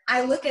over,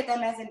 I look at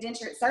them as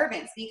indentured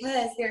servants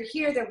because they're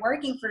here, they're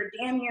working for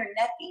damn near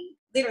nothing,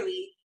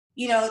 literally.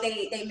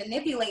 They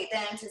manipulate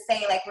them to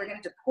say, like, we're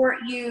going to deport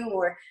you,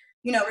 or,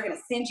 we're going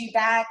to send you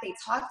back. They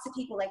talk to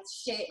people like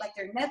shit, like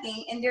they're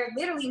nothing, and they're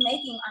literally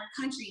making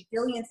our country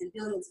billions and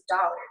billions of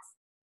dollars.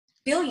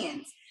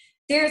 Billions.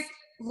 There's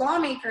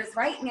lawmakers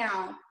right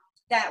now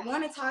that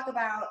want to talk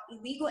about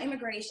illegal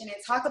immigration and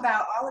talk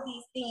about all of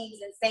these things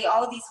and say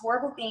all of these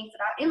horrible things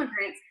about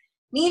immigrants.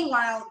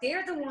 Meanwhile,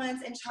 they're the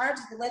ones in charge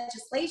of the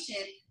legislation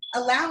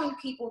allowing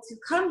people to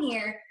come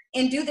here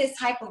and do this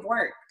type of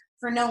work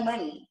for no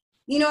money.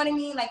 You know what I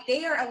mean? Like,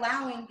 they are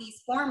allowing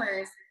these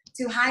farmers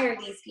to hire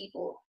these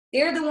people.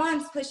 They're the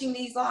ones pushing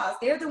these laws.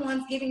 They're the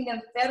ones giving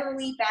them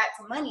federally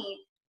backed money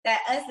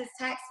that us as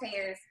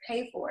taxpayers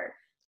pay for.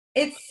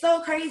 It's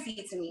so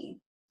crazy to me.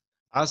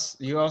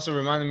 You also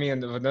reminded me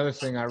of another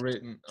thing I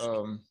written.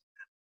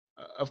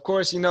 Of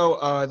course, you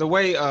know, the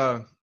way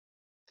a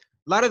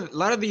lot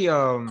of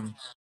the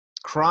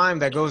crime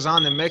that goes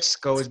on in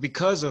Mexico is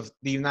because of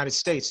the United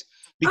States.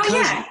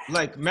 Because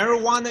like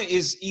marijuana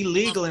is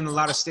illegal in a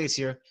lot of states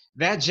here.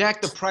 That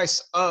jacked the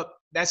price up.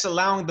 That's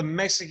allowing the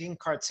Mexican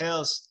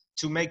cartels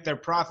to make their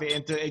profit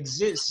and to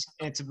exist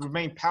and to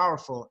remain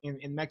powerful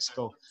in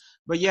Mexico.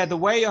 But yeah, the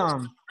way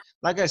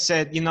like I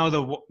said, you know,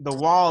 the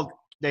wall,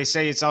 they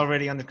say it's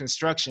already under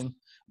construction,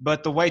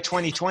 but the way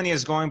 2020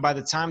 is going, by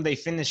the time they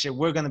finish it,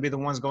 we're going to be the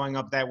ones going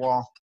up that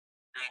wall.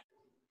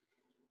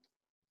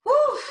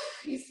 Whew,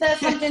 you said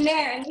something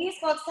there. And these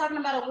folks talking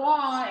about a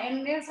wall,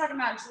 and they're talking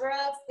about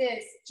drugs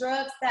this,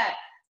 drugs that.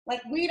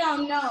 Like, we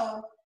don't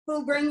know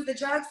who brings the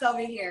drugs over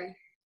here.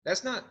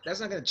 That's not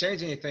going to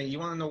change anything. You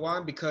want to know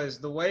why? Because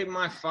the way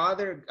my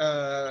father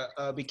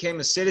became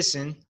a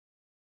citizen,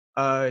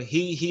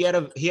 he had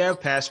a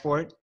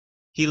passport.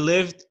 He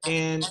lived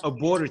in a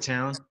border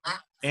town,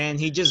 and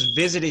he just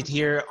visited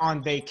here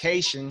on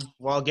vacation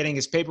while getting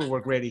his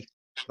paperwork ready.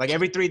 Like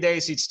every 3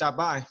 days, he'd stop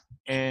by,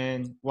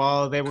 and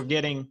while they were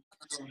getting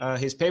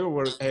his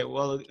paperwork,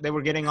 well, they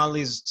were getting all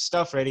these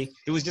stuff ready.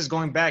 He was just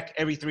going back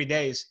every 3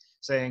 days,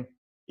 saying,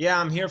 "Yeah,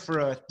 I'm here for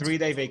a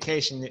 3-day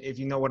vacation, if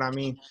you know what I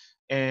mean."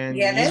 And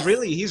he's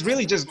really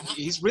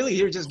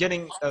here just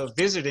getting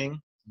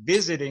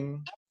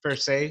visiting per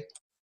se,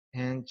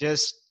 and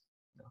just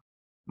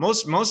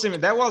most of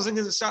it, that wasn't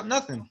going to stop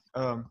nothing.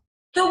 The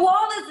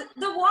wall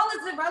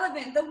is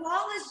irrelevant. The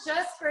wall is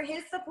just for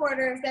his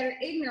supporters that are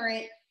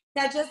ignorant,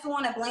 that just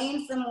want to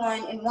blame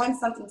someone and want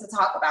something to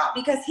talk about,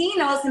 because he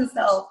knows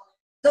himself.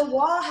 The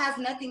wall has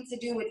nothing to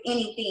do with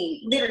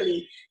anything,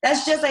 literally.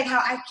 That's just like how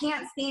I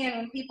can't stand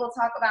when people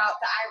talk about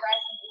the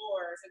Iraqi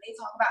wars, or they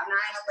talk about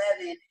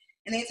 9/11,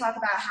 and they talk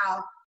about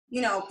how,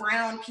 you know,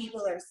 brown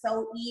people are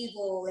so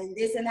evil and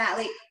this and that.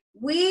 Like,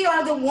 we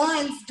are the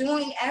ones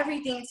doing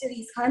everything to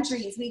these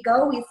countries. We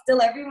go, we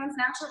steal everyone's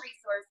natural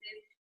resources.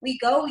 We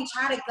go, we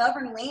try to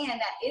govern land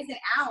that isn't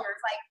ours.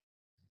 Like,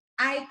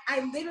 I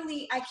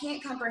literally, I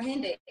can't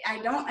comprehend it. I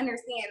don't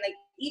understand. Like,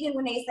 even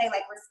when they say,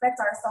 like, respect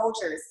our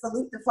soldiers,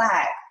 salute the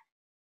flag.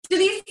 Do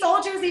these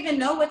soldiers even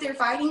know what they're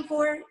fighting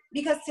for?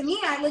 Because to me,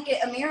 I look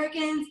at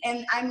Americans,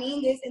 and I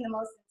mean this in the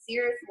most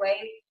sincerest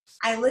way,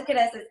 I look at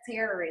us as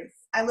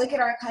terrorists. I look at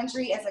our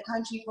country as a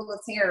country full of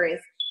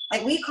terrorists.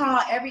 Like, we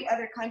call every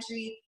other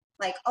country,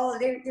 like, oh,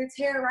 they're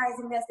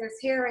terrorizing us, they're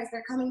terrorists,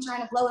 they're coming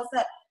trying to blow us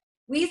up.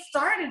 We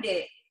started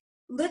it.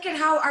 Look at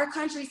how our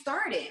country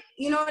started.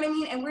 You know what I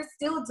mean? And we're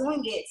still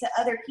doing it to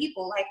other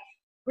people. Like,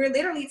 we're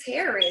literally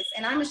terrorists,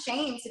 and I'm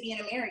ashamed to be an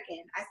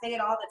American. I say it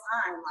all the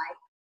time. Like,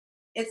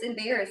 it's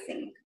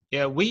embarrassing.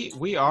 Yeah,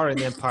 we are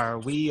an empire.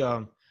 We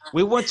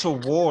went to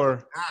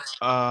war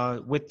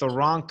with the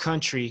wrong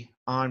country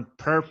on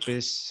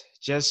purpose,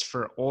 just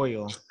for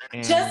oil.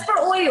 Just for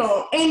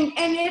oil. And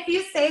if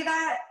you say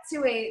that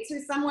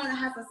to someone that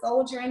has a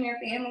soldier in their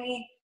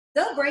family,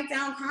 they'll break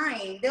down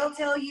crying. They'll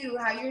tell you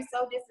how you're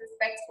so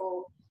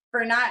disrespectful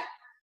for not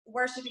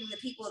worshiping the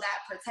people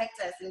that protect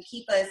us and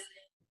keep us,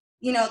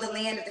 you know, the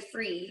land of the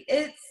free.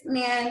 It's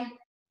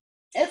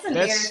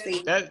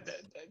embarrassing.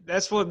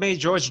 That's what made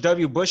George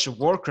W. Bush a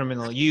war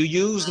criminal. You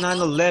used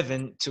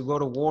 9/11 to go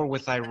to war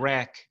with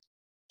Iraq,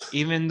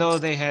 even though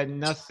they had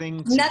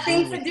nothing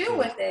to do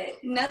with it.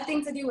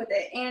 Nothing to do with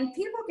it. And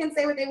people can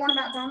say what they want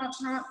about Donald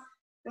Trump.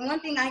 The one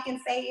thing I can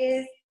say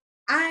is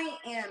I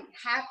am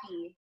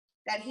happy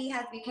that he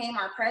has become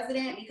our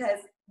president, because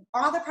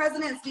all the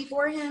presidents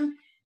before him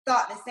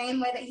thought the same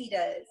way that he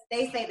does.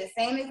 They say the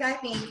same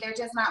exact things. They're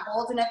just not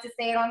bold enough to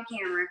say it on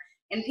camera.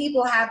 And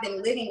people have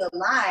been living a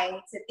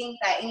lie to think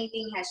that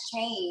anything has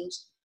changed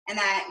and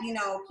that, you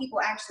know, people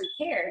actually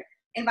care.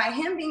 And by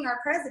him being our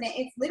president,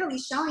 it's literally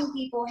showing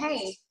people,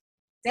 hey,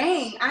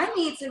 dang, I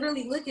need to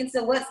really look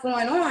into what's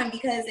going on,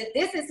 because if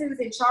this is who's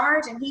in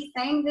charge and he's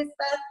saying this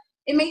stuff,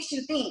 it makes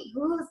you think,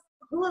 who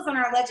is on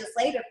our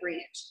legislative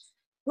branch?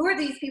 Who are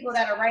these people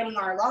that are writing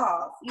our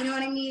laws? You know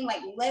what I mean?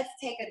 Like, let's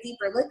take a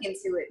deeper look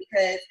into it,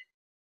 because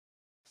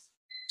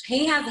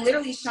he has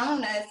literally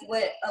shown us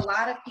what a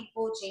lot of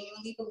people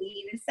genuinely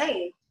believe and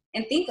say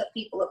and think of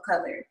people of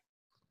color.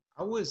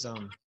 I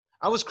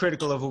was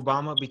critical of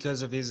Obama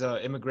because of his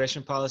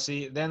immigration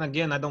policy. Then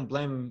again, I don't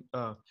blame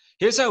him.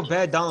 Here's how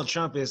bad Donald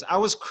Trump is. I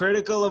was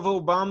critical of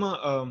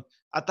Obama.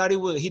 I thought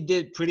he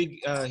did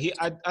pretty.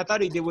 I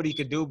thought he did what he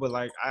could do, but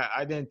like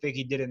I didn't think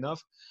he did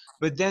enough.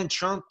 But then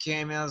Trump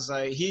came and I was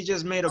like, he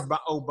just made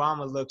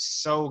Obama look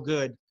so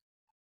good.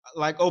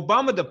 Like,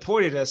 Obama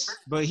deported us,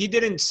 but he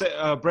didn't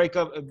break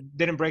up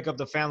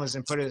the families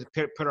and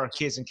put our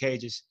kids in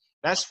cages.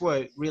 That's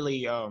what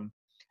really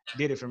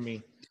did it for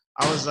me.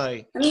 I was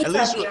like,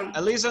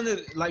 at least under,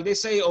 like they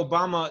say,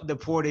 Obama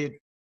deported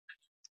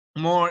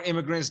more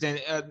immigrants than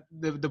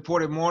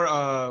deported more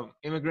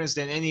immigrants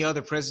than any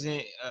other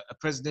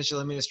presidential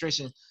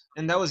administration.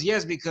 And that was,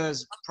 yes,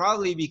 because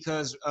probably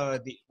because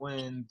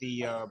when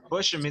the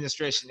Bush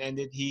administration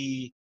ended,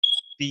 the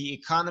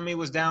economy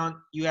was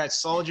down. You had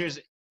soldiers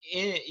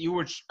in you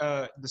were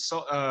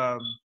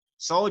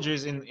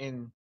soldiers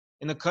in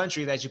the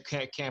country that you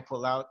can't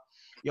pull out.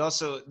 You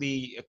also,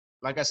 the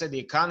like I said, the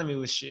economy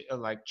was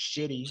like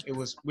shitty. It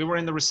was, we were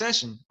in the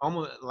recession,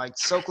 almost like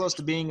so close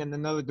to being in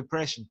another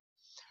depression.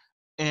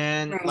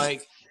 And Right.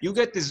 like, you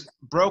get this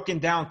broken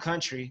down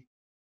country,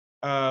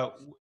 uh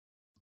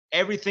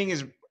everything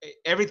is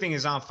everything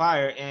is on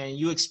fire, and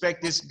you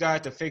expect this guy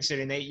to fix it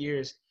in 8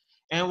 years.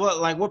 And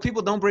what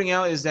people don't bring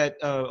out is that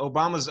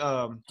Obama's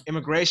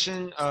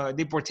immigration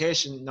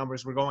deportation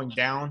numbers were going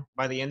down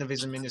by the end of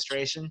his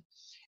administration.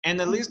 And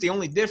at least the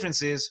only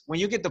difference is, when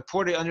you get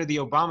deported under the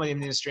Obama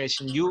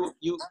administration, you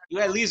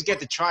at least get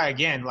to try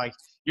again. Like,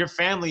 your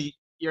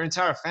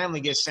entire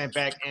family gets sent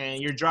back,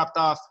 and you're dropped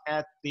off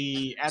at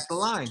the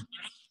line.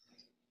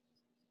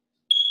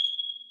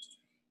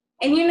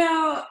 And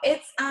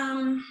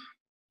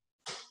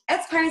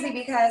it's crazy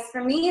because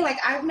for me, like,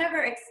 I've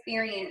never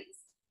experienced,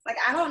 like,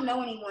 I don't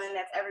know anyone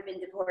that's ever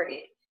been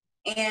deported.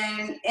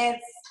 And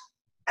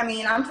I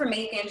mean, I'm from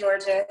Macon,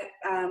 Georgia.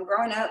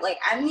 Growing up, like,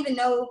 I didn't even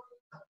know,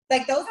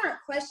 like, those aren't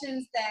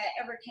questions that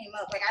ever came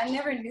up. Like, I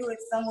never knew if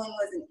someone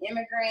was an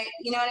immigrant,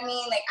 you know what I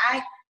mean? Like,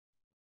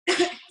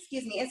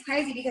 excuse me, it's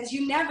crazy because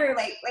you never,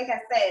 like I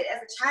said,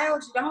 as a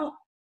child,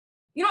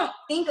 you don't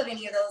think of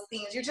any of those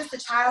things. You're just a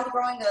child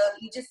growing up.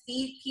 You just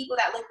see people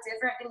that look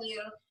different than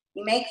you.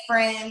 You make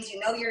friends. You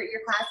know your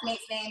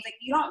classmates' names. Like,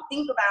 you don't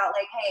think about,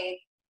 like, hey,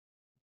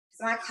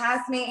 does my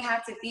classmate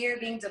have to fear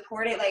being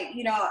deported? Like,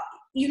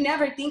 you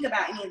never think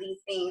about any of these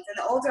things. And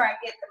the older I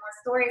get, the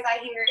more stories I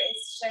hear.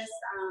 It's just,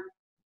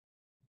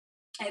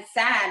 it's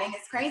sad and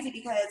it's crazy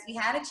because we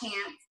had a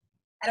chance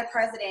at a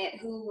president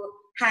who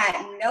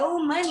had no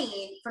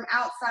money from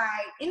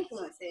outside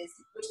influences,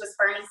 which was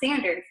Bernie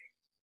Sanders.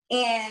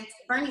 And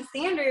Bernie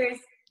Sanders,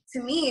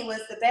 to me,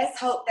 was the best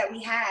hope that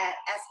we had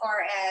as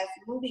far as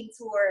moving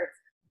towards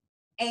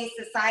a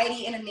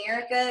society in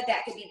America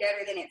that could be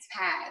better than its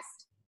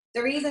past.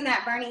 The reason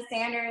that Bernie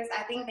Sanders,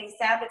 I think they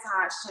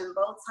sabotaged him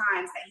both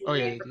times that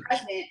he ran for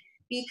president,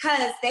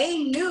 because they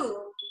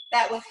knew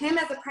that with him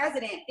as a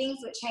president, things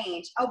would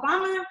change.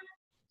 Obama,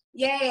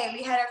 yay,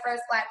 we had our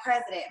first Black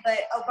president, but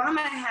Obama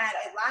had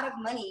a lot of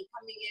money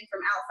coming in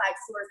from outside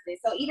sources.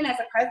 So even as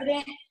a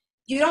president,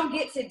 you don't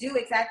get to do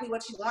exactly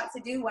what you want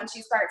to do once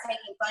you start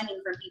taking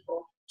funding from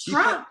people.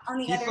 Trump, on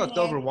the other hand, he fucked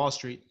over Wall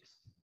Street.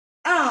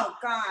 Oh,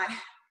 God.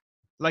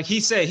 Like he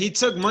said, he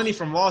took money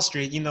from Wall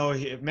Street.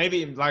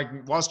 Maybe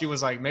like Wall Street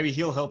was like, maybe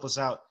he'll help us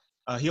out.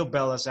 He'll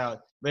bail us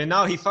out. But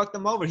no, he fucked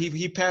them over.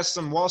 He passed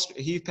some Wall Street.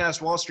 He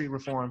passed Wall Street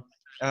reform.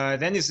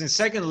 Then his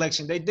second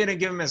election, they didn't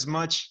give him as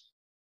much.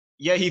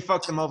 Yeah, he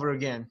fucked them over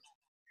again.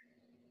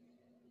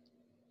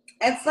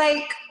 It's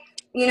like,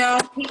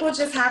 people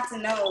just have to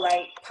know,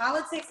 like,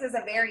 politics is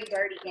a very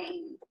dirty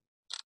game.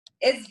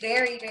 It's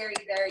very, very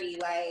dirty.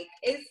 Like,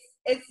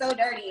 it's so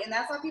dirty. And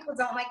that's why people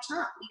don't like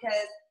Trump,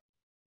 because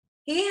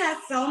he has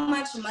so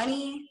much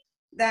money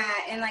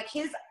and like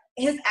his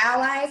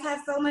allies have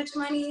so much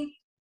money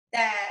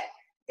that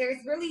there's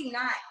really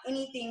not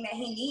anything that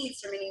he needs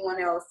from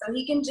anyone else. So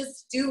he can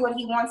just do what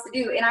he wants to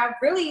do. And I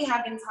really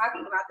have been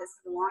talking about this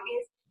for the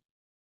longest.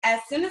 As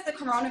soon as the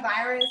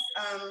coronavirus,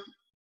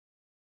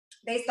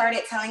 they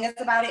started telling us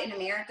about it in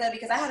America,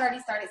 because I had already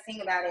started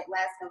seeing about it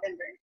last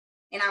November.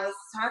 And I was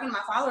talking to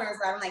my followers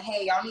about it. I'm like,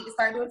 hey, y'all need to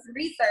start doing some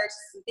research,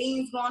 some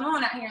things going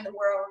on out here in the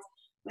world.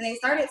 When they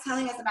started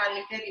telling us about it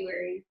in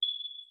February,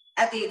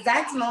 at the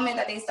exact moment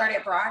that they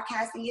started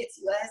broadcasting it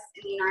to us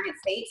in the United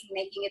States and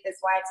making it this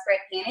widespread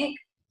panic,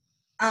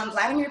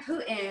 Vladimir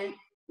Putin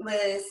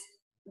was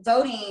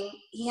voting.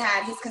 He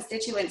had his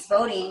constituents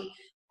voting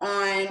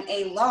on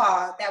a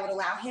law that would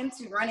allow him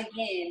to run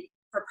again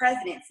for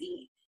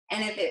presidency.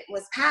 And if it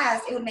was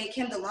passed, it would make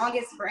him the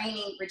longest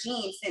reigning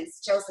regime since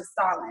Joseph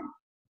Stalin.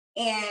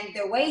 And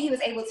the way he was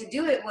able to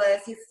do it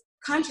was his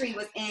country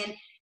was in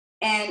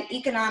an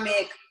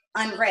economic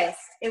unrest.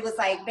 It was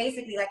like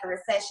basically like a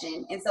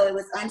recession. And so it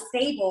was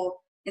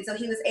unstable. And so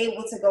he was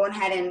able to go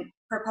ahead and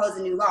propose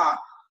a new law.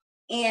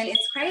 And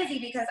it's crazy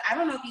because I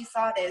don't know if you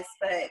saw this,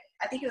 but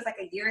I think it was like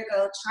a year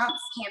ago,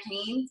 Trump's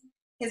campaign,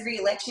 his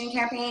re-election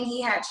campaign,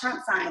 he had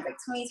Trump signs like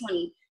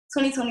 2020,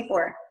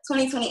 2024,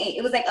 2028.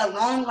 It was like a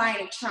long line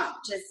of Trump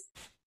just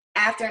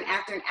after and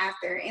after and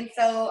after. And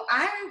so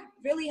I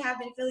really have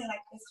been feeling like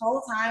this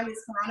whole time,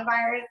 this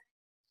coronavirus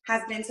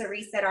has been to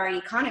reset our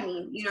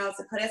economy,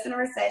 to put us in a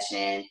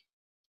recession,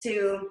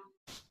 to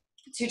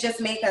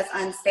just make us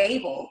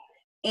unstable.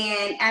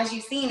 And as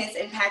you've seen, it's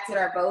impacted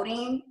our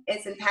voting.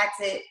 It's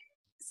impacted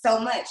so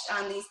much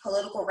on these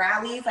political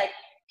rallies. Like,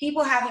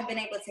 people haven't been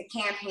able to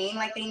campaign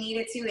like they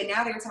needed to, and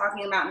now they're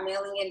talking about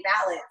mailing in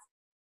ballots.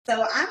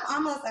 So I'm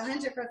almost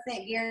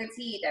 100%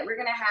 guaranteed that we're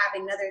going to have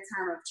another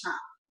term of Trump.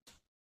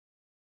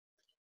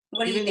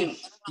 What do you think?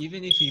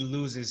 Even if he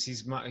loses,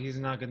 he's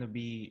not going to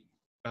be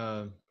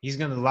he's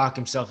gonna lock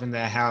himself in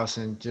that house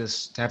and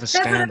just have a That's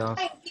what I'm standoff.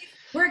 saying.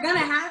 We're gonna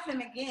have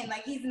him again.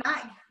 Like he's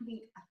not.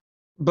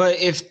 But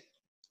if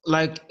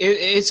like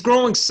it's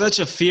growing such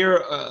a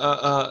fear,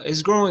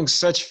 it's growing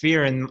such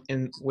fear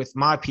in with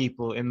my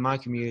people in my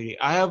community.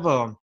 I have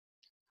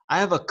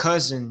a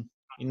cousin.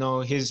 You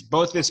know,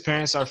 both his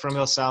parents are from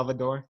El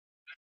Salvador.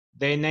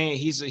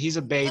 He's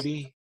a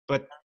baby,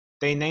 but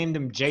they named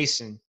him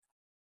Jason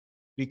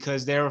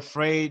because they're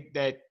afraid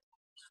that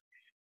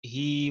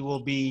he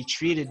will be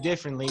treated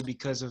differently His name.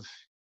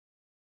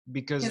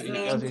 because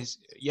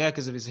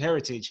of his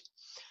heritage.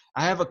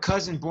 I have a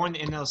cousin born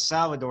in El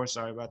Salvador.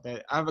 Sorry about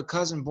that. I have a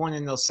cousin born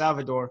in El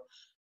Salvador.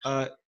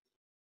 Uh,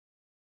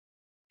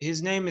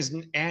 his name is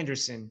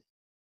Anderson.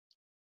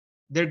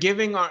 They're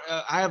giving our.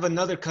 I have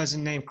another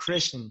cousin named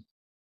Christian.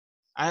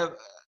 I have.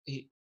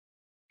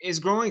 It's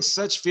growing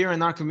such fear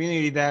in our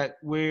community that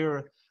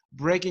we're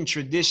breaking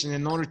tradition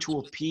in order to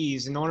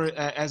appease, in order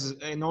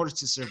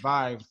to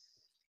survive,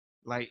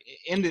 like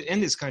in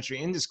this country,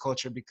 in this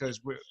culture,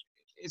 because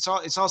it's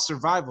all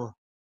survival.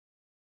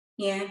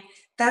 Yeah,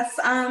 that's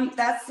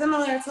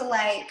similar to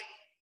like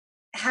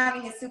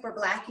having a super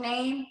black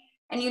name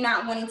and you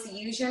not wanting to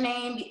use your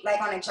name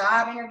like on a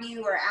job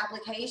interview or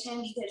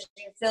application because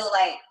you feel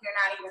like they're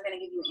not even going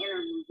to give you an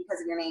interview because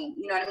of your name.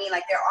 You know what I mean?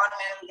 Like they're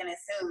automatically going to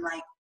assume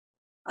like,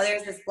 oh,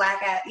 there's this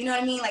black ass. You know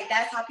what I mean? Like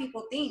that's how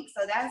people think.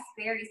 So that's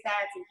very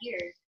sad to hear.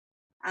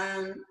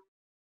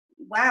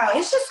 Wow,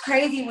 it's just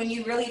crazy when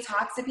you really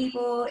talk to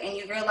people and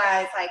you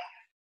realize like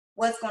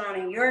what's going on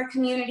in your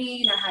community,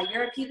 you know, how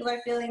your people are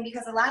feeling,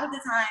 because a lot of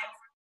the times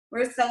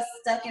we're so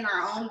stuck in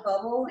our own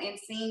bubble and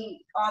seeing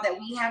all that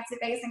we have to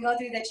face and go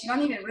through that you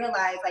don't even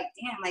realize, like,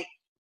 damn, like,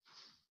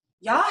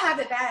 y'all have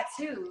it bad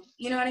too.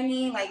 You know what I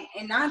mean? Like,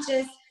 and not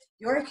just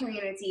your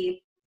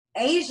community,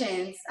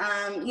 Asians,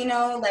 you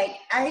know, like,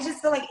 I just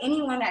feel like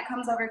anyone that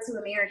comes over to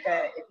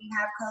America, if you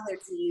have color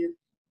to you,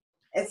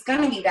 it's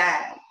gonna be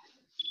bad.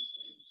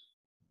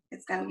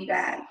 It's gonna be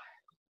bad.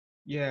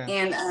 Yeah.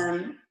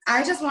 And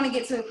I just want to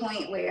get to a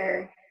point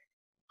where,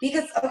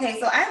 because, okay,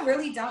 so I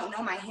really don't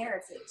know my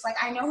heritage. Like,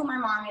 I know who my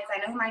mom is, I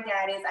know who my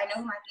dad is, I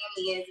know who my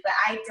family is, but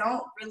I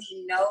don't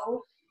really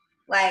know,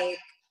 like,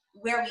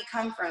 where we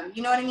come from.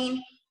 You know what I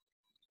mean?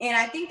 And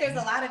I think there's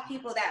a lot of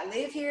people that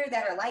live here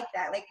that are like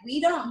that. Like,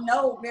 we don't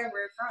know where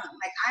we're from.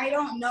 Like, I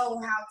don't know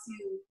how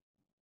to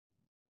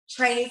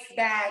trace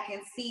back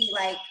and see,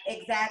 like,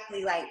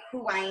 exactly, like,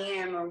 who I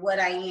am or what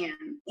I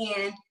am.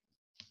 And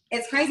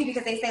it's crazy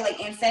because they say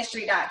like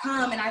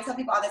ancestry.com, and I tell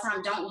people all the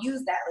time, don't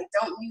use that. Like,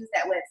 don't use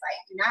that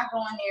website. Do not go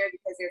on there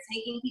because they're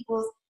taking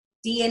people's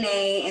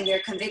DNA and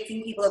they're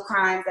convicting people of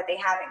crimes that they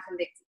haven't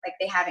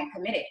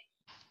committed.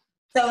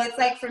 So it's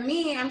like, for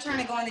me, I'm trying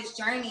to go on this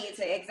journey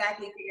to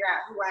exactly figure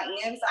out who I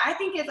am. So I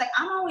think it's like,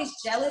 I'm always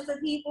jealous of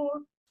people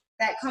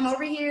that come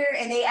over here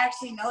and they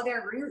actually know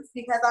their roots,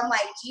 because I'm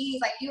like,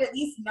 geez, like, you at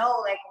least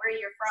know like where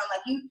you're from.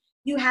 Like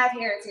you have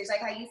heritage.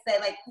 Like how you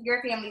said, like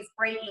your family's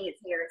breaking its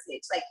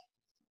heritage. Like,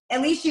 at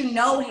least you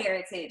know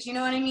heritage, you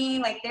know what I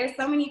mean? Like, there's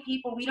so many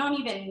people we don't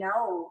even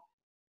know.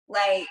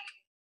 Like,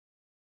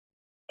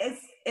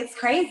 it's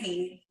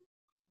crazy.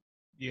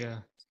 Yeah.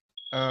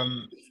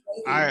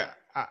 It's crazy.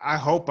 I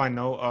hope I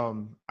know.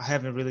 I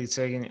haven't really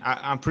taken.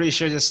 I'm pretty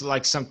sure there's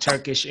like some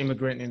Turkish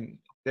immigrant in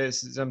there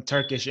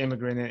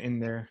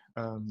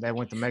that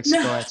went to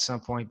Mexico No. at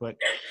some point.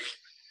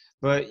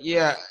 But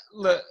yeah,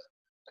 look,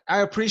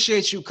 I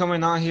appreciate you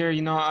coming on here.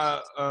 You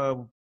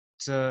know,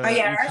 Oh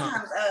yeah, you our come.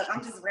 time's up.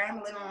 I'm just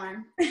rambling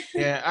on.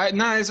 Yeah,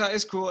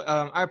 it's cool.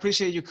 I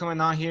appreciate you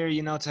coming on here.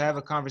 You know, to have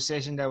a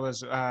conversation that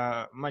was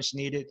much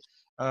needed.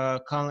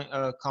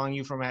 Calling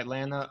you from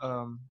Atlanta.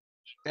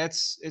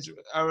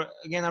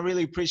 Again, I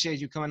really appreciate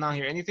you coming on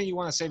here. Anything you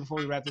want to say before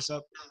we wrap this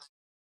up?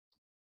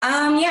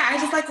 Yeah, I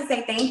just like to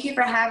say thank you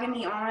for having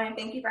me on.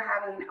 Thank you for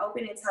having an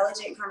open,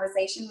 intelligent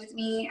conversation with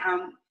me.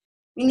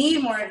 We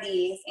need more of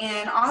these.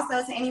 And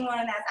also to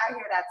anyone that's out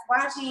here that's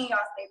watching, y'all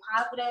stay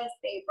positive,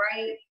 stay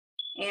bright.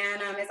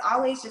 And as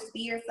always, just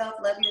be yourself,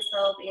 love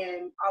yourself,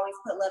 and always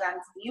put love out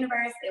into the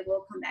universe. It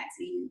will come back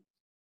to you.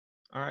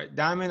 All right,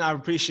 Diamond, I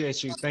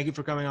appreciate you. Thank you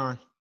for coming on.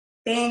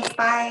 Thanks.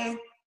 Bye.